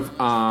sort of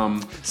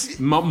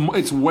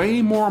it's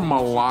way more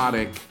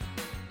melodic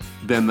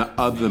than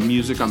the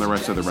music on the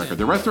rest of the record.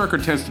 The rest of the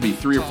record tends to be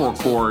 3 or 4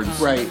 chords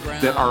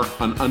that are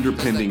an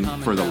underpinning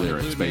for the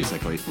lyrics,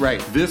 basically.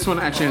 Right. This one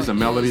actually has a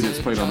melody that's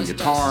played on the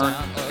guitar.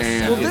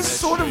 And this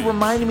sort of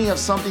reminded me of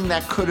something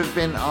that could have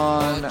been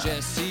on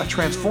a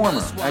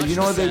Transformer.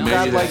 They've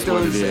got like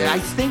those. I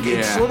think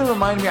it sort of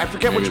reminded me. I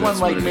forget which one.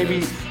 Like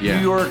maybe New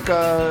York.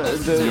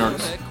 New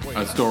York's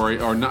a story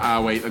or no?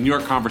 A New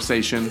York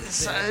Conversation.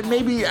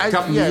 Maybe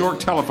New York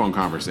Telephone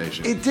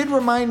Conversation. It did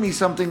remind me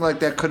something like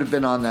that could have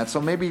been on that.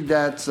 So maybe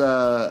that's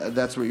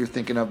what you're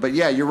thinking of. But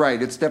yeah, you're right.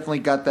 It's definitely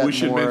got that. We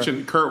should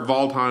mention Kurt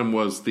Waldheim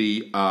was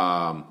the.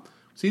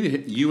 Was he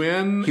the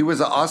UN? He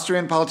was an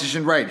Austrian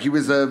politician, right? He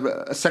was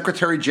a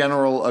Secretary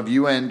General of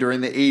UN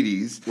during the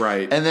 80s,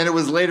 right? And then it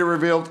was later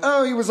revealed,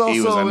 he was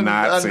also a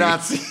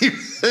Nazi. He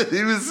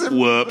was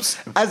whoops.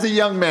 As a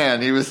young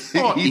man, he was. He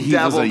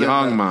was a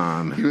young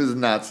man. He was a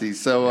Nazi.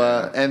 So,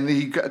 and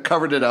he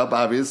covered it up,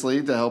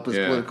 obviously, to help his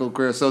political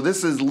career. So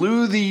this is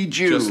Lou the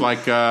Jew, just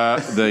like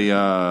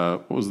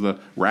what was the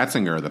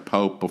Ratzinger, the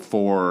Pope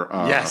before?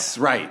 Yes,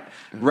 right.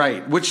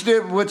 Right, which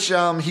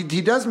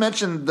he does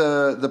mention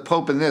the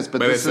Pope in this,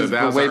 but this is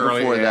way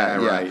before that.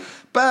 Yeah. Right.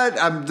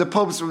 But the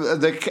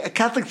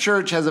Catholic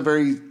Church has a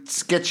very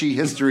sketchy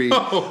history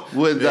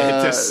with,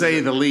 to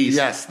say the least.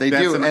 Yes, they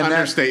That's do. An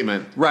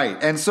understatement, right?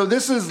 And so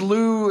this is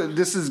Lou.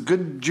 This is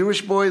good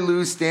Jewish boy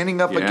Lou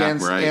standing up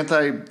against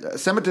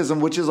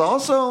anti-Semitism, which is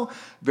also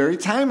very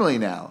timely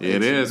now.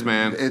 It is,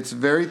 man. It's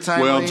very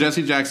timely. Well,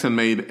 Jesse Jackson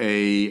made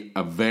a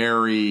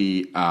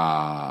very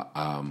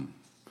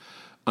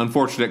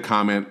unfortunate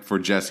comment for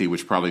Jesse,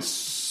 which probably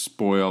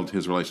spoiled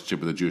his relationship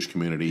with the Jewish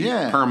community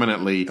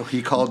permanently.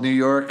 He called New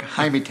York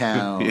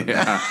Hymietown.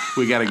 Yeah,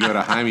 we got to go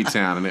to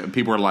Hymietown, and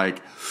people were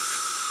like,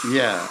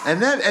 "Yeah,"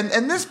 and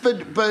this, but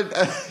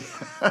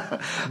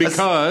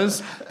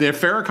because the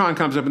Farrakhan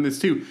comes up in this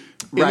too.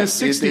 In the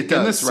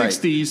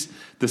 60s,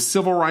 the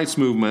civil rights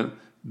movement.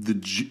 The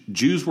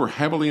Jews were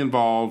heavily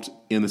involved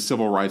in the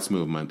civil rights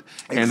movement,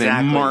 and they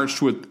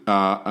marched with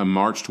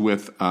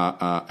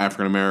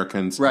African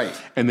Americans, right?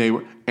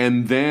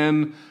 And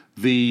then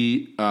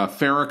the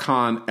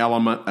Farrakhan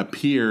element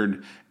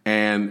appeared,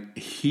 and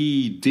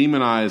he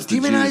demonized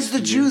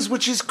the Jews,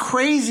 which is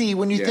crazy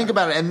when you think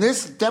about it. And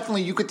this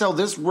definitely, you could tell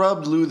this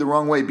rubbed Lou the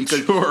wrong way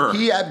because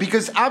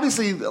because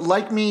obviously,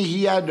 like me,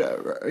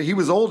 he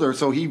was older,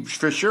 so he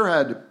for sure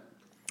had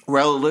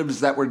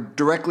relatives that were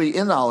directly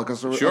in the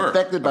Holocaust or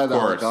affected by the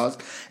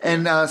Holocaust.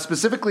 And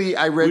specifically,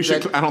 I read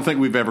I don't think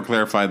we've ever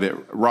clarified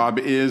that Rob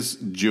is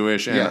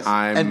Jewish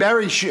and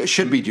Barry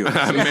should be Jewish.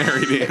 I'm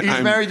married in.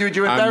 He's married to a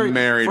Jewish. I'm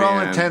married for all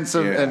intents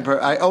and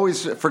I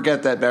always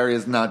forget that Barry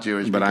is not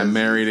Jewish. But I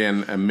married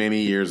in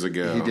many years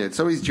ago. He did.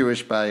 So he's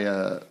Jewish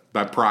by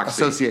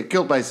proxy.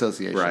 Guilt by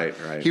association. Right.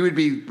 He would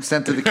be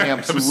sent to the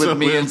camps with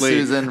me and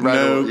Susan.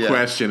 No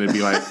question. It'd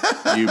be like,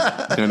 you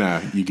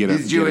get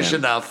He's Jewish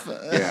enough.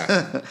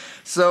 Yeah.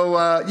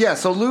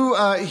 So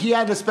Lou, he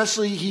had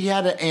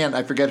an aunt,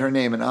 I forget her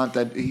name, an aunt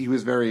that he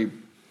was very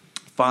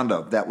fond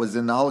of that was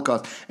in the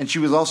Holocaust. And she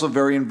was also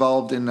very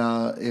involved in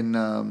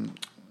the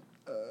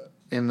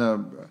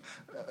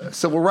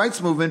civil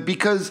rights movement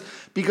because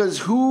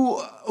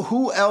who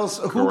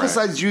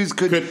besides Jews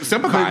could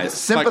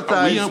sympathize Like,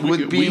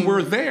 with being we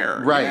were there,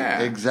 right?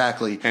 yeah.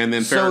 Exactly. And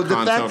then so the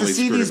Farrakhan fact totally to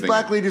see screwed these everything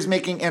black up. leaders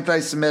making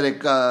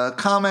anti-Semitic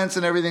comments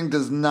and everything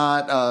does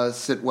not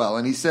sit well.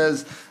 And he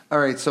says, all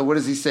right, so what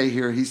does he say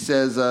here? He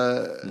says,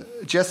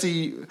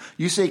 Jesse,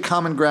 you say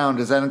common ground.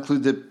 Does that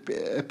include the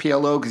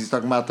PLO? Because he's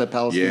talking about the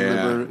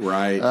Palestinian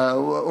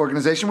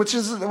organization, which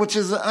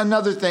is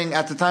another thing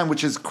at the time,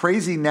 which is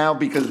crazy now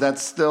because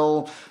that's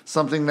still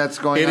something that's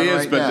going on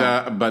right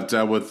now. But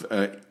with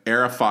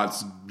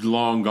Arafat's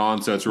long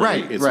gone, so it's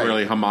really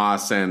really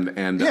Hamas and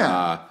and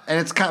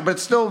it's but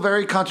it's still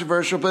very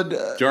controversial.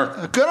 But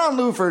sure. Good on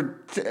Lou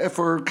for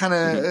kind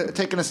of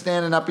taking a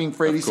stand and not being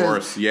afraid. Of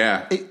course,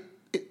 yeah.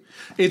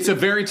 It's a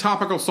very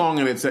topical song,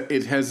 and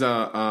it has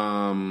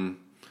a.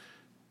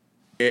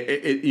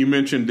 You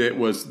mentioned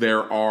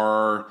there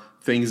are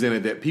things in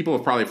it that people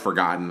have probably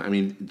forgotten. I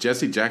mean,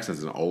 Jesse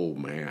Jackson's an old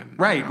man,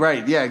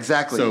 right, yeah,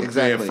 exactly. So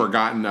they have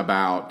forgotten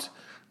about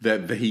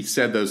that he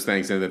said those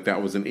things, and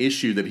that was an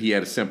issue that he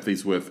had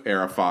sympathies with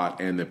Arafat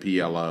and the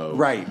PLO,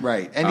 right,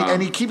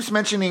 and he keeps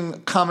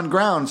mentioning common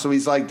ground. So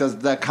he's like, does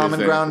that common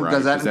ground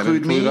does that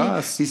include me?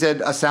 Us? He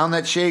said, a sound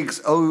that shakes.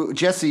 Oh,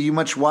 Jesse, you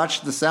must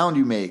watch the sound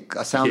you make.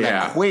 A sound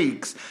that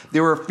quakes.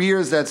 There were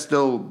fears that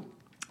still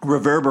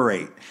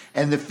reverberate.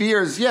 And the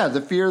fears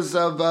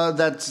of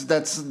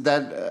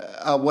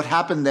what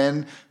happened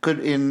then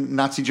in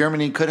Nazi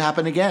Germany could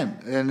happen again,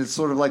 and it's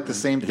sort of like the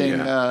same thing.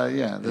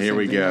 Here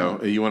we go.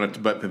 You want to,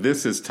 but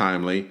this is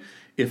timely.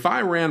 If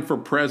I ran for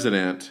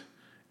president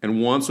and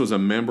once was a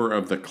member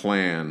of the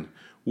Klan,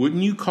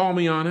 wouldn't you call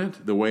me on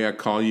it the way I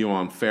call you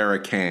on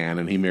Farrakhan?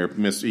 And he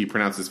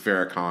pronounces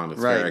Farrakhan as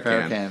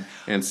Farrakhan.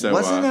 And so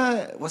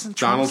wasn't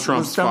Donald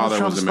Trump's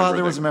father was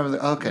a member of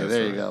the Okay,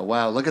 there you go.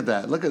 Wow, look at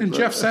that. And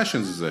Jeff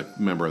Sessions is a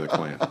member of the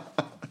Klan.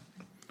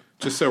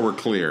 Just so we're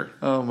clear.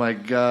 Oh my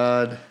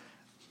God.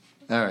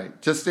 All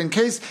right. Just in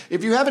case,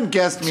 if you haven't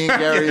guessed me and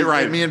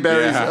Gary, me and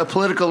Barry's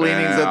political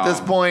leanings at this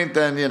point,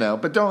 then,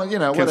 but don't,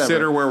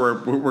 consider whatever.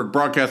 where we're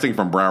broadcasting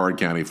from Broward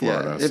County,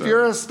 Florida. Yeah. If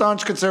you're a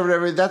staunch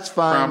conservative, that's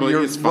fine. Probably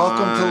you're it's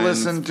welcome fine, to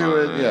listen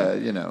to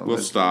it. Yeah, We'll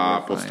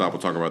stop. We'll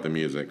talk about the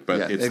music.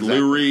 But it's exactly.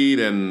 Lou Reed,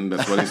 and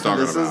that's what he's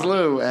talking about. This is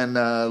Lou, and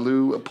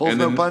Lou pulls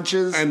no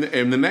punches.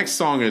 And the next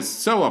song is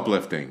so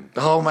uplifting.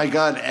 Oh, my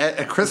God.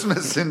 At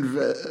Christmas in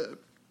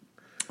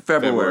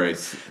February.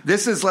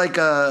 This is like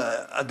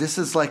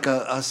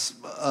a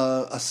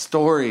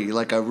story,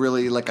 like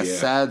a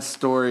sad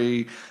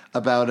story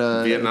about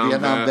a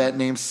Vietnam vet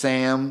named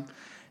Sam.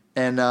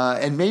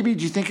 And maybe,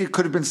 do you think it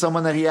could have been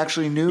someone that he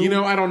actually knew?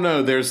 I don't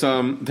know. There's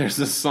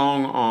a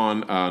song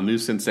on New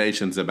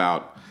Sensations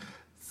about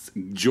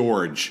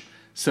George.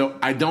 So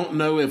I don't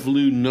know if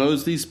Lou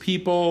knows these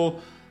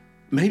people.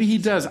 Maybe he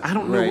does. I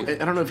don't know. I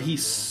don't know if he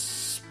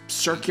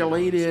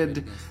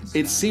circulated.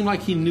 It seemed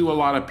like he knew a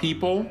lot of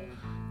people.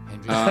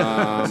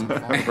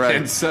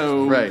 And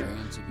so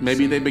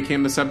maybe they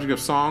became the subject of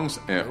songs,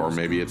 or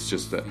maybe it's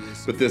just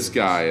but this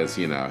guy is,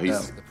 he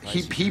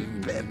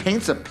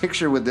paints a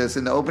picture with this.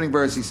 In the opening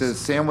verse, he says,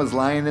 Sam was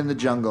lying in the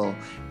jungle,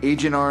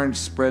 Agent Orange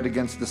spread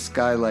against the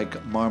sky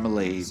like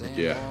marmalade.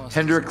 Yeah.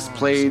 Hendrix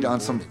played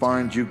on some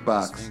foreign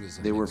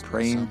jukebox. They were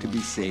praying to be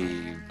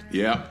saved.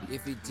 Yeah.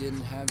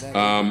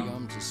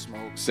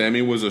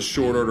 Sammy was a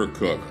short order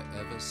cook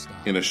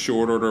in a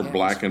short order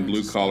black and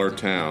blue collar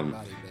town.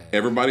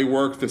 Everybody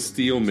worked the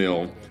steel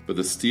mill, but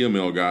the steel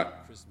mill got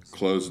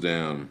closed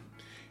down.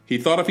 He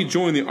thought if he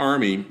joined the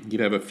army, he'd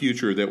have a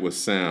future that was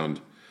sound,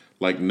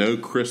 like no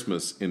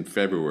Christmas in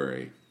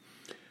February.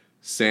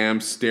 Sam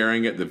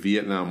staring at the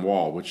Vietnam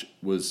Wall, which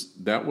was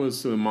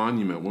a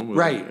monument. When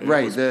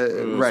was it?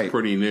 It was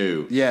pretty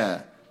new.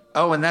 Yeah.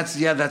 Oh, and that's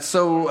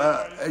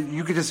so.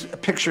 You could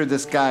just picture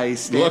this guy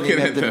standing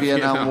at the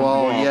Vietnam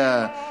Wall.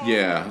 Yeah.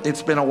 Yeah.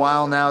 It's been a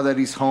while now that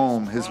he's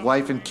home. His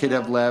wife and kid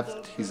have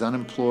left. He's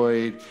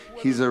unemployed.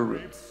 He's a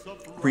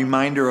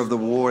reminder of the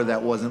war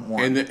that wasn't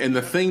won. And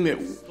the thing that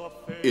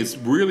is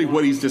really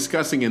what he's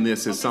discussing in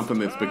this is something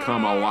that's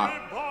become a lot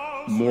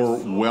more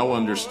well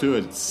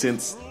understood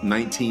since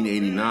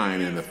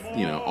 1989,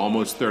 and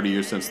almost 30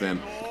 years since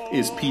then,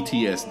 is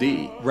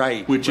PTSD.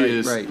 Right.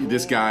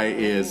 This guy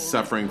is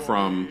suffering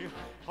from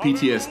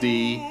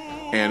PTSD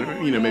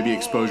and maybe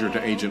exposure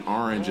to Agent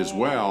Orange as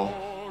well,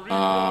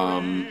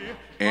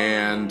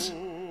 and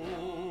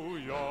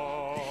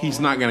he's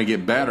not going to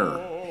get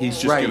better. He's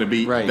just going to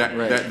be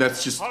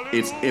that's just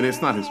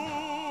it's not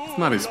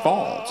his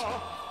fault.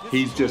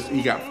 He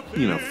got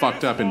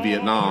fucked up in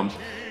Vietnam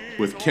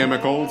with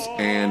chemicals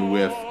and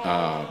with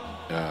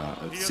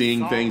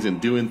seeing things and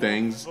doing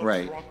things.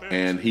 Right.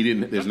 And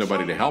there's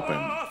nobody to help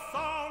him.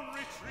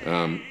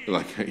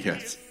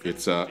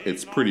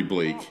 It's pretty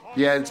bleak.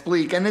 Yeah, it's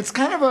bleak, and it's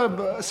kind of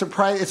a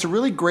surprise. It's a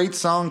really great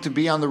song to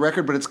be on the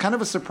record, but it's kind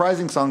of a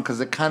surprising song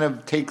because it kind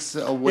of takes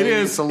away. It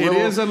is a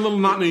little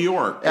not New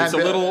York. It's a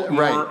little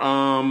more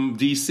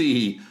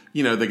DC.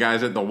 the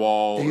guys at the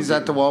wall. He's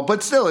at the wall,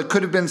 but still, it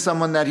could have been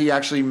someone that he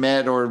actually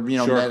met or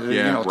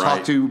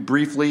talked to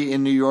briefly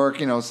in New York.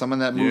 Someone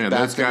that moved back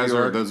those to guys New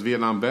York. those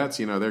Vietnam vets.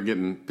 They're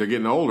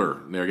getting older.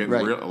 They're getting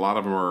a lot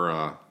of them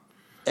are.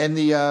 And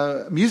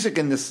the music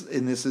in this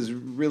is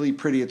really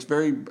pretty. It's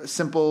very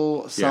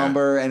simple,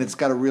 somber, and it's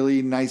got a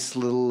really nice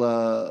little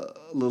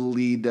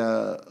lead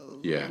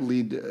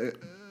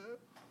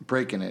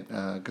break in it,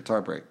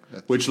 guitar break.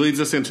 Which leads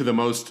us into the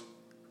most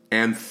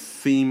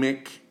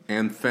anthemic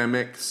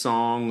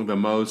song, the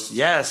most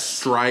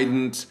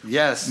strident.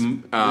 Yes,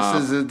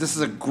 this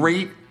is a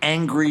great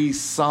angry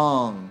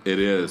song. It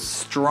is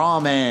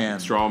Straw Man,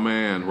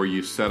 where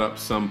you set up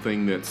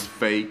something that's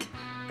fake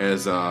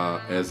as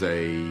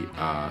an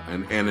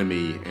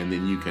enemy, and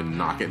then you can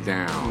knock it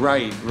down.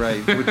 Right.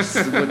 Which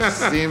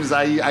seems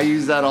I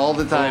use that all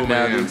the time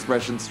now. Man. The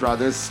expression straw.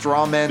 There's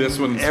straw men. This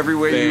one's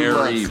everywhere you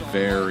look.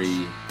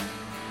 Very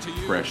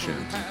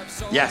prescient.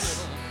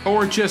 Yes.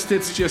 Or it's just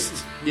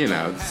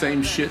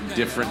same shit,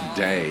 different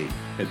day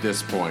at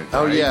this point.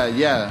 Oh right?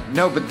 yeah.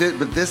 No, but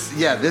this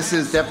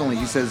is definitely.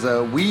 He says,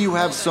 "We who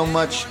have so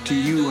much, to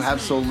you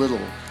have so little.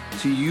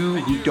 To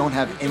you who don't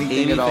have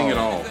anything at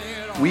all.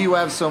 We who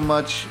have so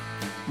much,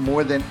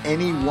 more than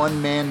any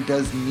one man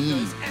does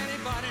need,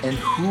 and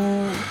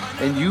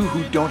you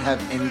who don't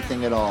have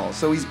anything at all."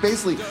 So he's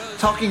basically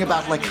talking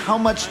about how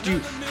much do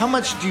you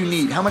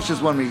need? How much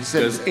does one need? He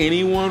said, does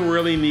anyone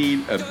really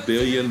need a $1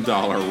 billion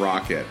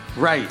rocket?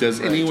 Right. Does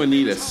anyone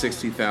need a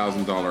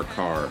 $60,000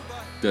 car?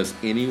 Does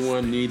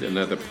anyone need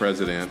another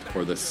president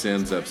or the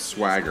sins of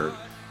Swaggart?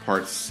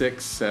 Parts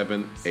 6,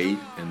 7, 8,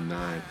 and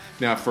 9.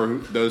 Now, for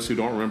those who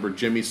don't remember,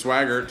 Jimmy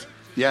Swaggart.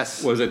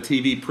 Yes. Was a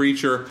TV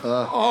preacher.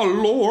 Oh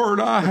Lord,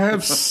 I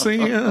have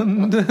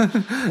sinned.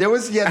 That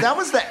was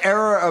the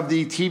era of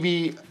the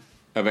TV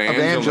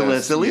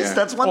evangelists. At least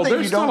that's one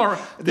thing you don't.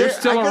 They're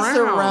still around. I guess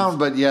they're around,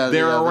 but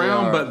they're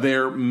around. But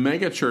they're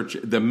mega church.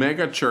 The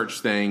mega church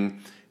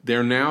thing.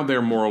 They're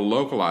more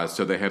localized,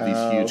 so they have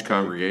these huge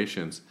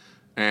congregations.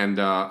 And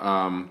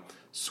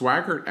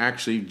Swaggart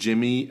actually,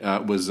 Jimmy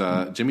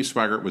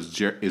Swaggart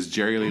is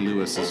Jerry Lee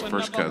Lewis's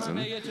first cousin.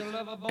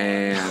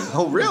 And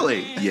oh,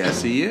 really?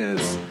 Yes, he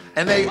is.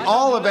 And they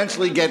all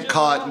eventually get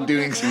caught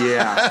doing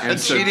and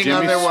so cheating Jimmy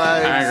on their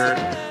wives.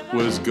 Swaggart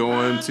was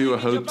going to a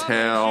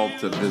hotel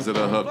to visit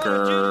a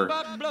hooker,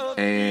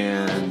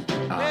 and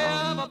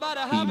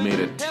he made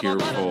a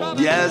tearful.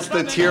 Yes,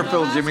 the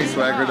tearful Jimmy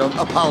Swaggart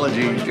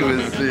apology to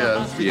his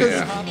because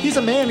he's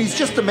a man. He's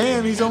just a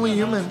man. He's only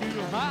human.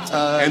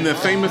 And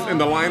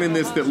the line in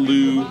this that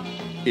Lou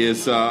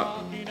is,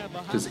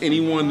 does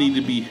anyone need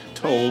to be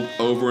told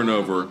over and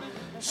over,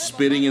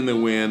 spitting in the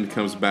wind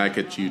comes back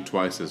at you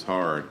twice as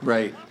hard.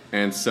 Right.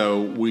 And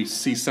so we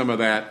see some of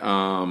that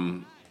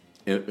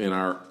in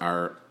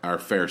our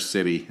fair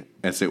city,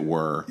 as it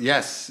were.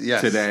 Yes.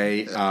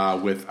 Today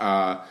with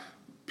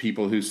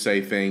people who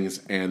say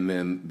things and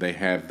then they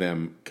have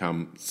them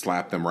come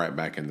slap them right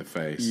back in the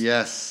face.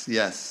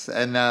 Yes.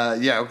 And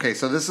okay.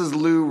 So this is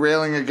Lou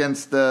railing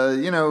against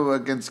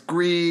against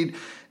greed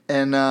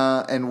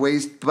and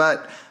waste.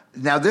 But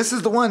now this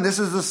is the one. This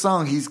is the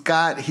song he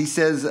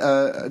says,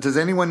 does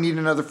anyone need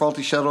another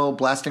faulty shuttle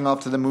blasting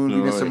off to the moon,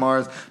 Venus, and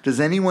Mars? Does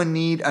anyone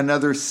need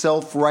another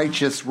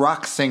self-righteous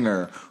rock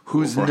singer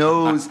whose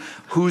nose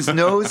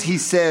he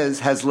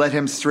says has led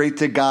him straight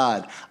to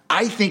God?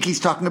 I think he's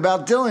talking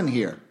about Dylan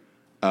here.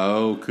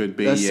 Oh, could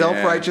be. A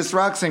self-righteous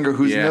rock singer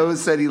whose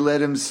nose said he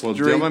led him straight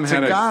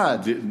to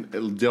God.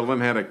 Dylan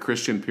had a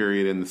Christian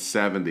period in the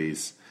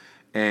 70s.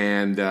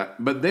 And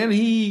but then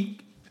he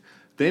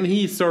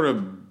sort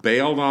of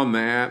bailed on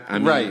that. I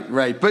mean,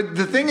 right. But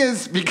the thing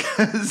is,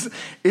 because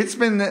it's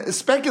been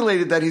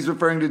speculated that he's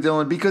referring to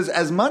Dylan, because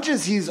as much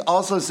as he's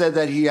also said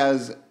that he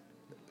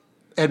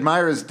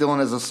admires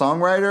Dylan as a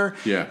songwriter,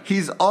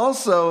 he's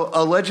also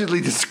allegedly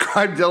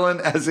described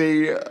Dylan as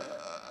a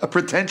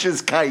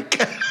pretentious kike.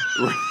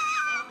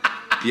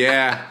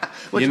 Yeah.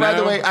 Which, by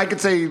the way, I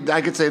could say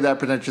that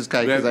pretentious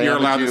kike because you're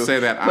allowed to say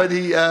that. But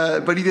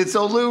he did.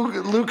 So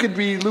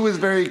Lou is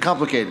very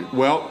complicated.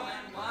 Well,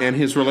 and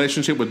his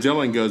relationship with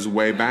Dylan goes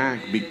way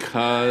back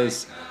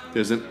because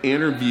there's an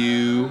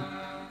interview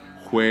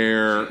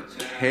where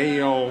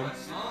Cale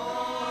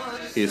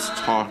is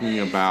talking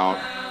about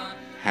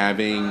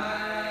having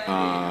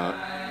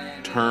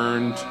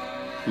turned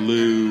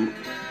Lou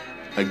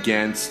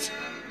against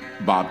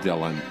Bob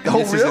Dylan. And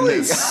this really?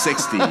 is in the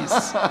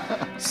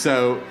 60s.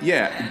 So,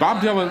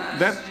 Bob Dylan,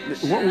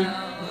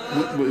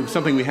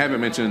 something we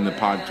haven't mentioned in the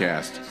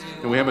podcast,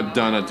 and we haven't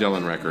done a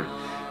Dylan record,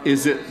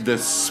 is that the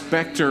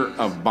specter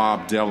of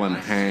Bob Dylan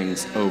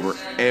hangs over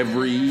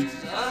every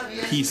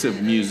piece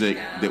of music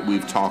that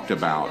we've talked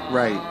about.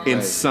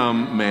 In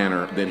some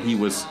manner, that he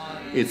was,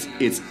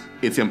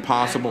 it's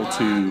impossible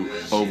to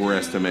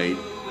overestimate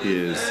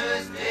his,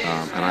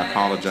 and I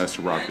apologize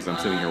to Rob because I'm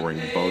sitting here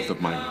wearing both of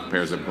my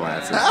pairs of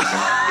glasses like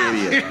an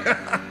idiot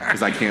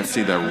because I can't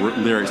see the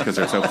lyrics because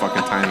they're so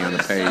fucking tiny on the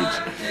page.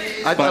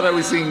 I thought I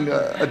was seeing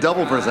a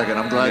double for a second.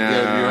 I'm glad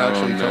you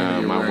actually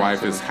told me. My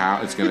wife is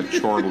going to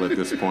chortle at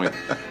this point.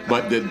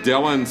 But that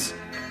Dylan's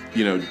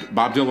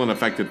Bob Dylan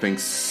affected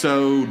things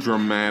so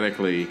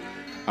dramatically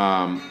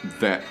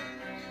that,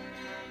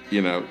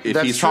 if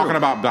That's he's true. talking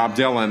about Bob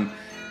Dylan,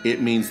 it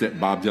means that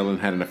Bob Dylan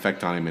had an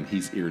effect on him and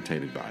he's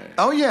irritated by it.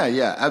 Oh,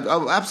 yeah.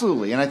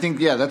 Absolutely. And I think,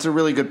 that's a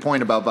really good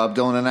point about Bob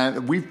Dylan.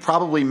 And we've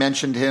probably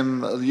mentioned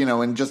him,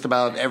 in just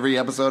about every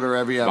episode or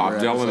every other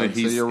Bob Dylan, episode. and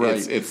so you're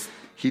right.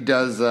 He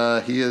does,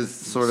 he is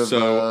sort of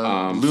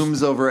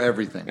looms over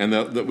everything. And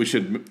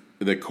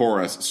the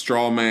chorus,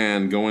 straw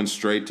man going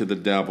straight to the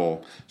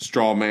devil,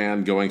 straw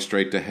man going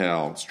straight to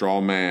hell,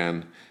 straw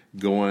man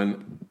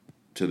going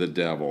to the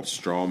devil,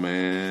 straw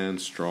man,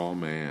 straw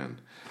man.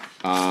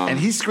 And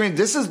he screamed.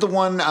 This is the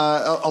one.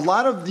 A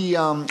lot of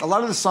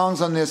the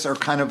songs on this are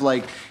kind of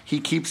like he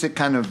keeps it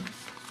kind of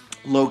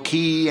low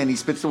key and he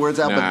spits the words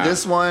out. But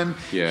this one,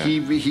 he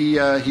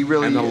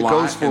really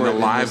goes for it. And the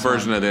live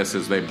version of this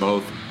is they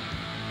both,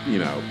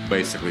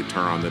 basically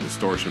turn on the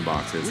distortion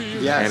boxes.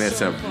 Yes. And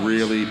it's a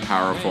really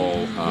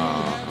powerful,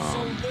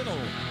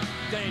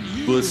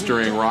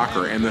 blistering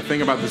rocker. And the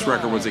thing about this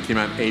record was it came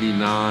out in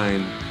 '89. I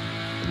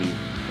mean,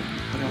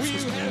 what else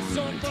was going on in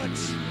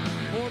 1989?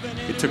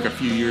 It took a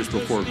few years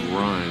before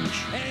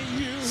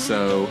grunge,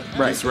 so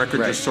this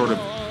record just sort of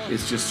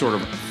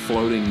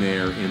floating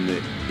there in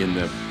the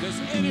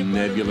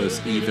nebulous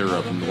ether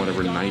of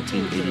whatever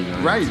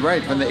 1989.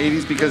 Right, from the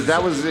 80s, because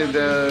that was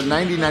the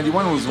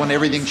 91 was when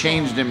everything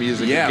changed in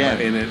music. Yeah,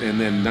 again. and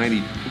then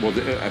 90. Well,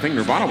 I think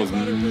Nirvana was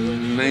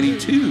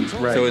 92,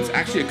 right. So it's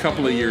actually a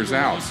couple of years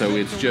out. So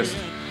it's just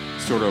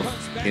sort of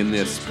in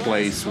this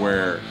place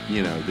where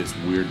this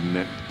weird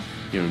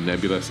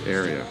nebulous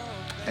area.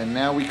 And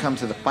now we come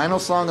to the final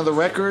song of the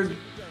record,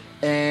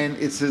 and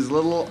it's his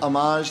little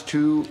homage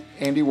to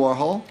Andy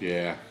Warhol.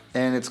 Yeah.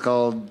 And it's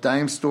called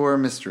Dime Store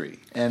Mystery.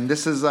 And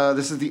this is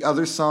the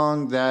other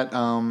song that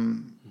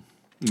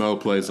Mo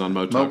plays on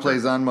Mo Tucker. Mo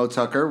plays on Mo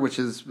Tucker, which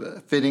is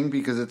fitting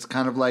because it's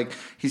kind of like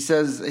he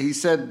says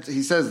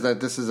that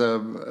this is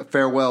a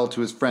farewell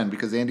to his friend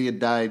because Andy had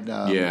died.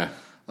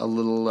 A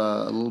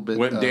little bit.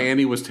 When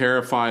Danny was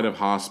terrified of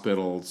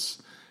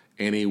hospitals,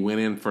 and he went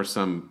in for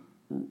some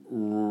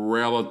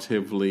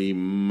relatively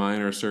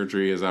minor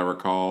surgery, as I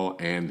recall,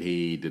 and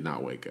he did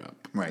not wake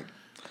up. Right.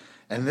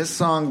 And this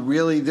song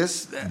really,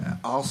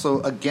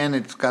 also, again,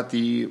 it's got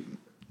the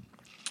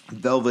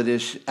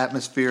velvetish,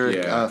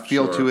 atmospheric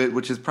feel to it,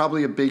 which is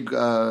probably a big,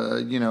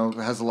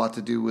 has a lot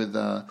to do with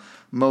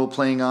Mo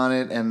playing on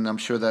it, and I'm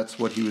sure that's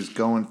what he was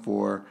going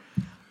for.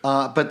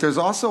 But there's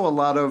also a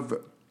lot of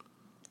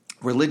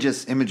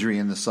religious imagery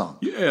in the song.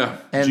 Yeah,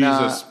 and,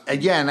 Jesus.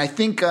 And I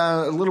think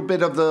a little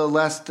bit of the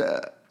last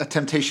A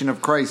Temptation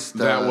of Christ.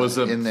 That was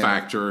a in there.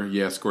 Factor,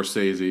 yes,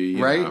 Scorsese.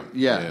 Right?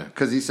 Yeah,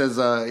 because he says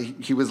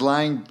he was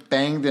lying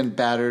banged and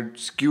battered,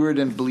 skewered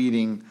and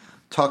bleeding,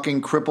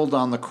 talking crippled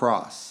on the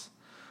cross.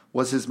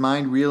 Was his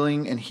mind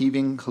reeling and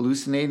heaving,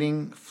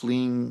 hallucinating,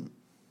 fleeing?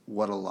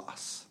 What a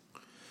loss.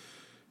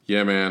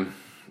 Yeah, man.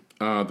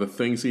 The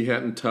things he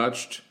hadn't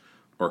touched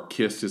or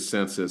kissed his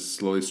senses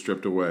slowly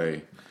stripped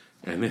away.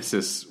 And this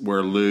is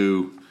where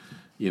Lou,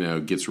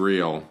 gets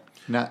real.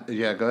 Go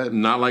ahead.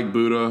 Not like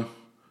Buddha,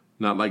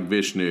 not like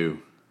Vishnu.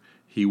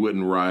 He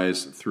wouldn't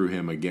rise through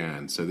him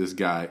again. So this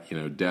guy,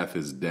 death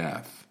is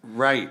death.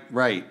 Right.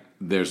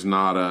 There's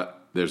not an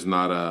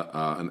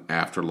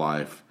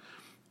afterlife.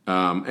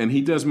 And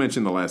he does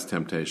mention the Last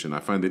Temptation. I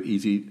find it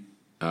easy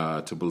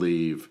to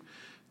believe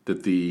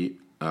that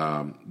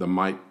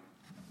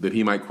that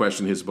he might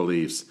question his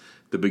beliefs.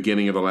 The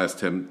beginning of the Last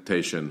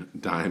Temptation,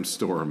 Dime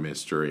Store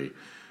Mystery.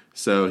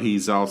 So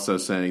he's also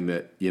saying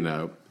that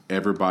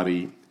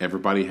everybody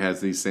has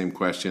these same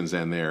questions,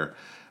 and they're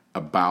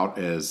about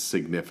as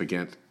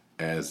significant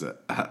as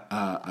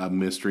a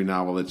mystery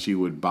novel that you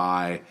would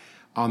buy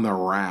on the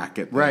rack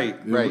at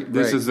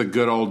This is the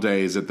good old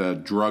days at the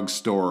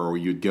drugstore where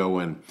you'd go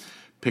and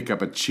pick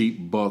up a cheap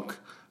book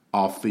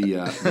off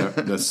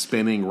the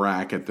spinning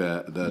rack at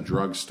the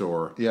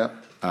drugstore. Yeah.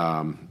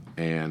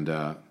 And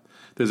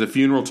there's a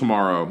funeral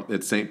tomorrow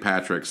at St.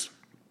 Patrick's.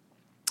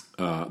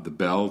 The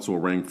bells will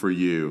ring for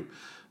you.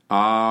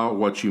 Ah,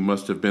 what you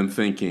must have been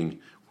thinking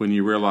when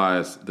you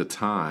realized the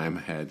time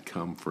had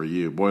come for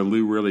you. Boy,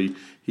 Lou really,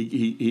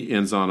 he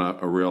ends on an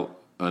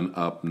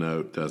up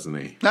note, doesn't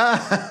he?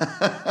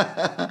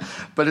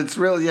 But it's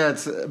really,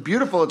 it's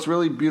beautiful. It's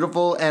really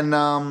beautiful. And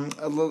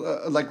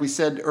like we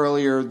said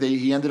earlier,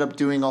 he ended up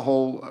doing a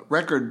whole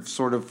record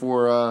sort of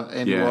for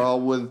Andy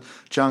Warhol with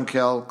John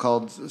Kell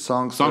called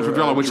Songs for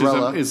Drella, which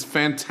Drella. is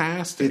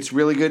fantastic. It's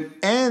really good.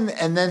 And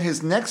then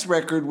his next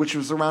record, which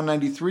was around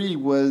 93,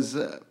 was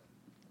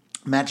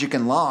Magic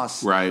and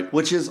Loss, right?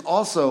 Which is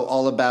also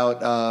all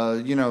about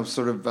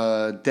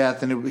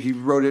death, and he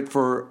wrote it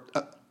for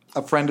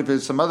a friend of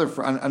his,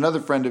 another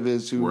friend of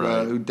his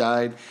who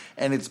died,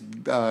 and it's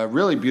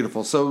really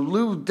beautiful. So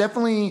Lou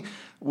definitely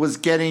was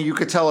getting, you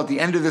could tell at the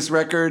end of this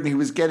record, he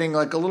was getting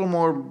like a little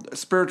more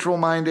spiritual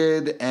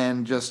minded,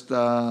 and just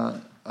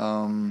the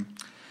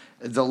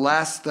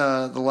last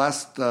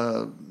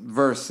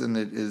verse in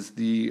it is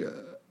the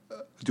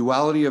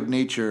duality of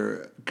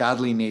nature,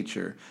 godly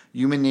nature.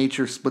 Human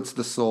nature splits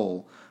the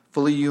soul.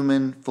 fully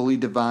human, fully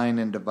divine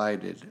and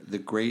divided, the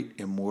great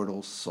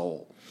immortal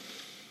soul.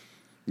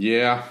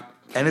 Yeah.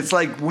 And it's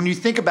like, when you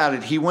think about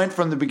it, he went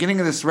from the beginning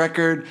of this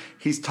record,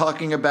 he's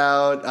talking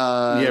about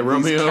these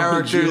Romeo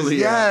characters. and Juliet.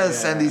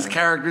 Yes, Yeah. and these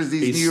characters,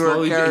 these New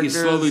York characters. He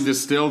slowly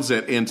distills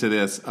it into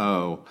this,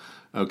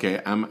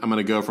 okay, I'm going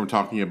to go from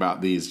talking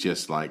about these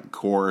just like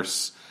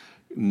coarse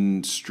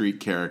street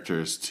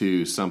characters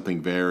to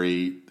something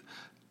very,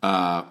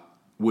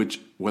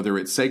 which, whether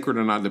it's sacred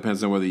or not,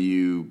 depends on whether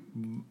you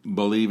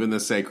believe in the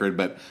sacred,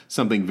 but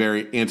something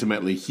very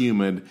intimately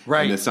human.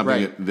 Right, and it's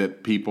something right.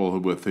 that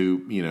people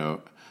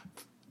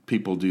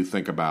people do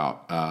think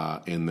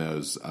about in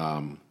those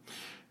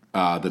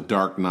the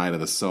dark night of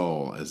the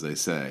soul, as they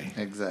say.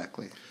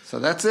 Exactly. So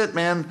that's it,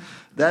 man.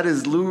 That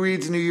is Lou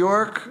Reed's New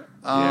York.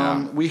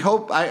 Yeah.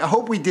 I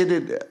hope we did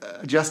it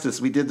justice.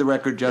 We did the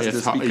record justice.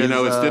 It's, because,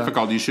 it's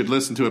difficult. You should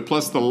listen to it.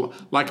 Plus,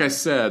 like I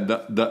said,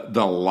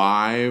 the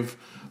live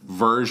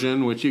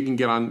version, which you can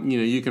get on,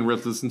 you can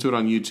listen to it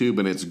on YouTube,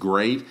 and it's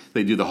great.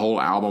 They do the whole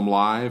album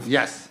live.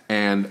 Yes.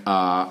 And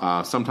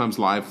sometimes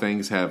live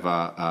things have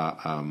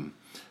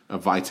a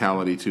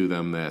vitality to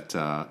them that,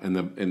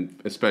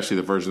 and especially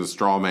the version of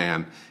Straw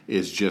Man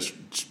is just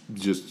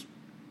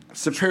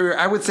superior.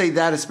 I would say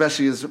that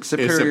especially is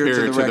superior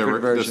to the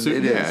record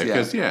version. It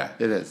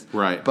is.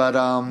 Right. But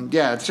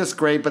it's just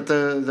great. But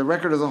the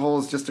record as a whole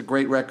is just a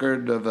great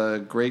record of a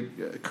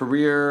great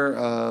career.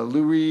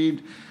 Lou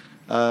Reed,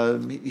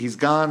 he's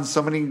gone.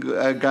 So many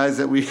guys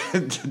that we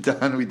had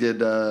done. We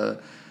did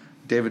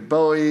David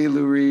Bowie,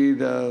 Lou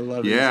Reed, a lot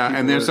of these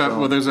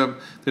people and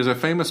there's a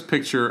famous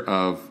picture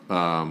of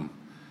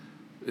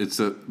it's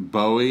a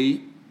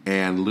Bowie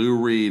and Lou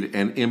Reed,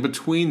 and in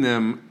between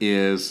them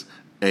is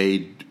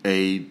a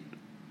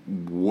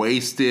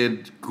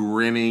wasted,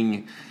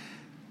 grinning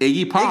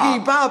Iggy Pop.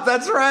 Iggy Pop,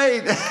 that's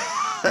right.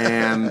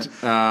 And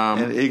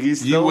Iggy's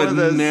still you would with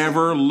us.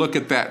 never look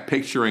at that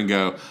picture and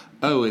go,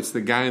 "Oh, it's the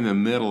guy in the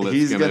middle that's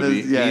He's going to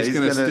be. gonna- he's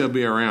going to still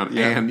be around."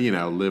 Yeah. And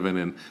living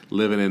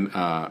in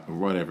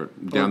whatever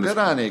down good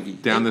on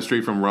Iggy. down the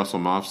street from Russell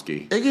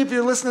Mofsky. Iggy, if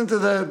you're listening to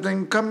the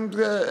thing, come. We'd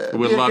be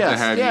a love to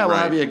guest. have you, Yeah, we'll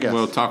right. have you a guest.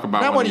 We'll talk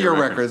about not one of your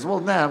records. We'll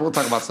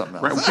talk about something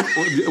else.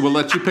 Right, we'll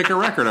let you pick a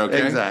record,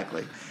 okay?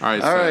 Exactly. All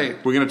right. All so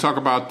right. We're going to talk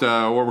about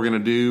what we're going to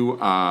do.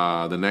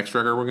 The next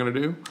record we're going to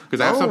do,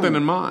 because I have something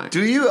in mind.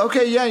 Do you?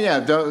 Okay.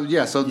 Yeah.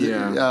 So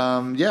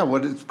Yeah.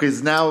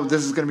 because now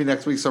this is going to be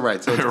next week. So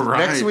right. So Right.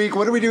 next week.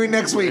 What are we doing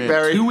next week,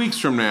 Barry? 2 weeks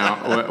from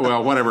now,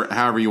 well,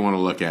 however you want to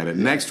look at it.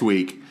 Next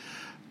week,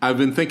 I've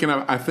been thinking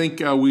of. I think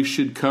we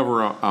should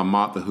cover a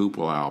Mott the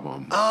Hoople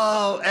album.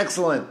 Oh,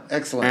 excellent.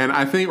 And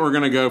I think we're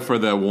going to go for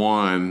the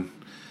one,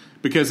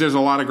 because there's a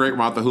lot of great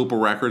Mott the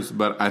Hoople records,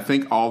 but I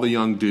think All the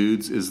Young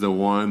Dudes is the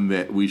one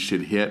that we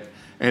should hit.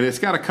 And it's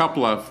got a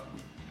couple of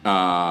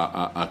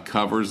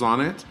covers on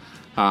it.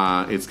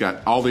 It's got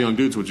All the Young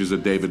Dudes, which is a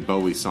David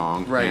Bowie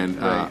song. Right, And,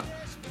 right.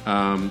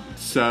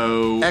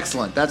 So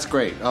Excellent. That's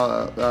great.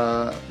 Mott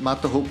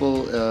the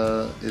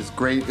Hoople is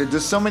great.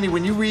 There's so many.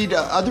 When you read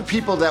other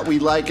people that we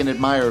like and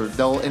admire,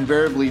 they'll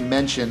invariably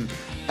mention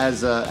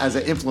as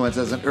an influence,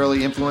 as an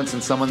early influence,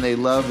 and someone they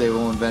love. They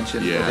will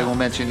mention. Yeah. They will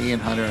mention Ian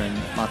Hunter and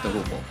Mott the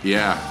Hoople.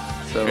 Yeah.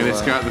 So, and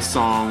it's got the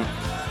song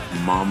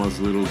Mama's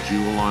Little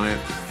Jewel on it,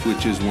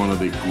 which is one of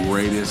the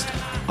greatest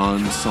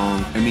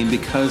unsung. I mean,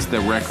 because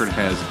the record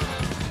has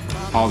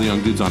All the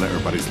Young Dudes on it,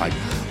 everybody's like,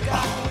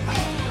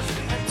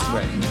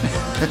 Right.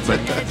 but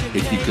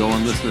if you go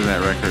and listen to that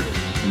record,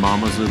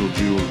 Mama's Little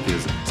Jewel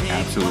is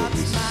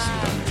absolutely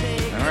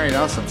stunning. All right.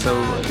 Awesome. So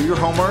do your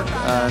homework.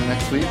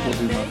 Next week we'll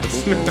do Mott the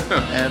Hoople.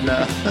 And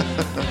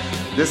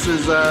this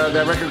is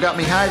That Record Got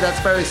Me High.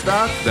 That's Barry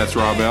Stock. That's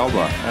Rob Elba.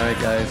 All right,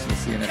 guys. We'll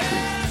see you next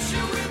week.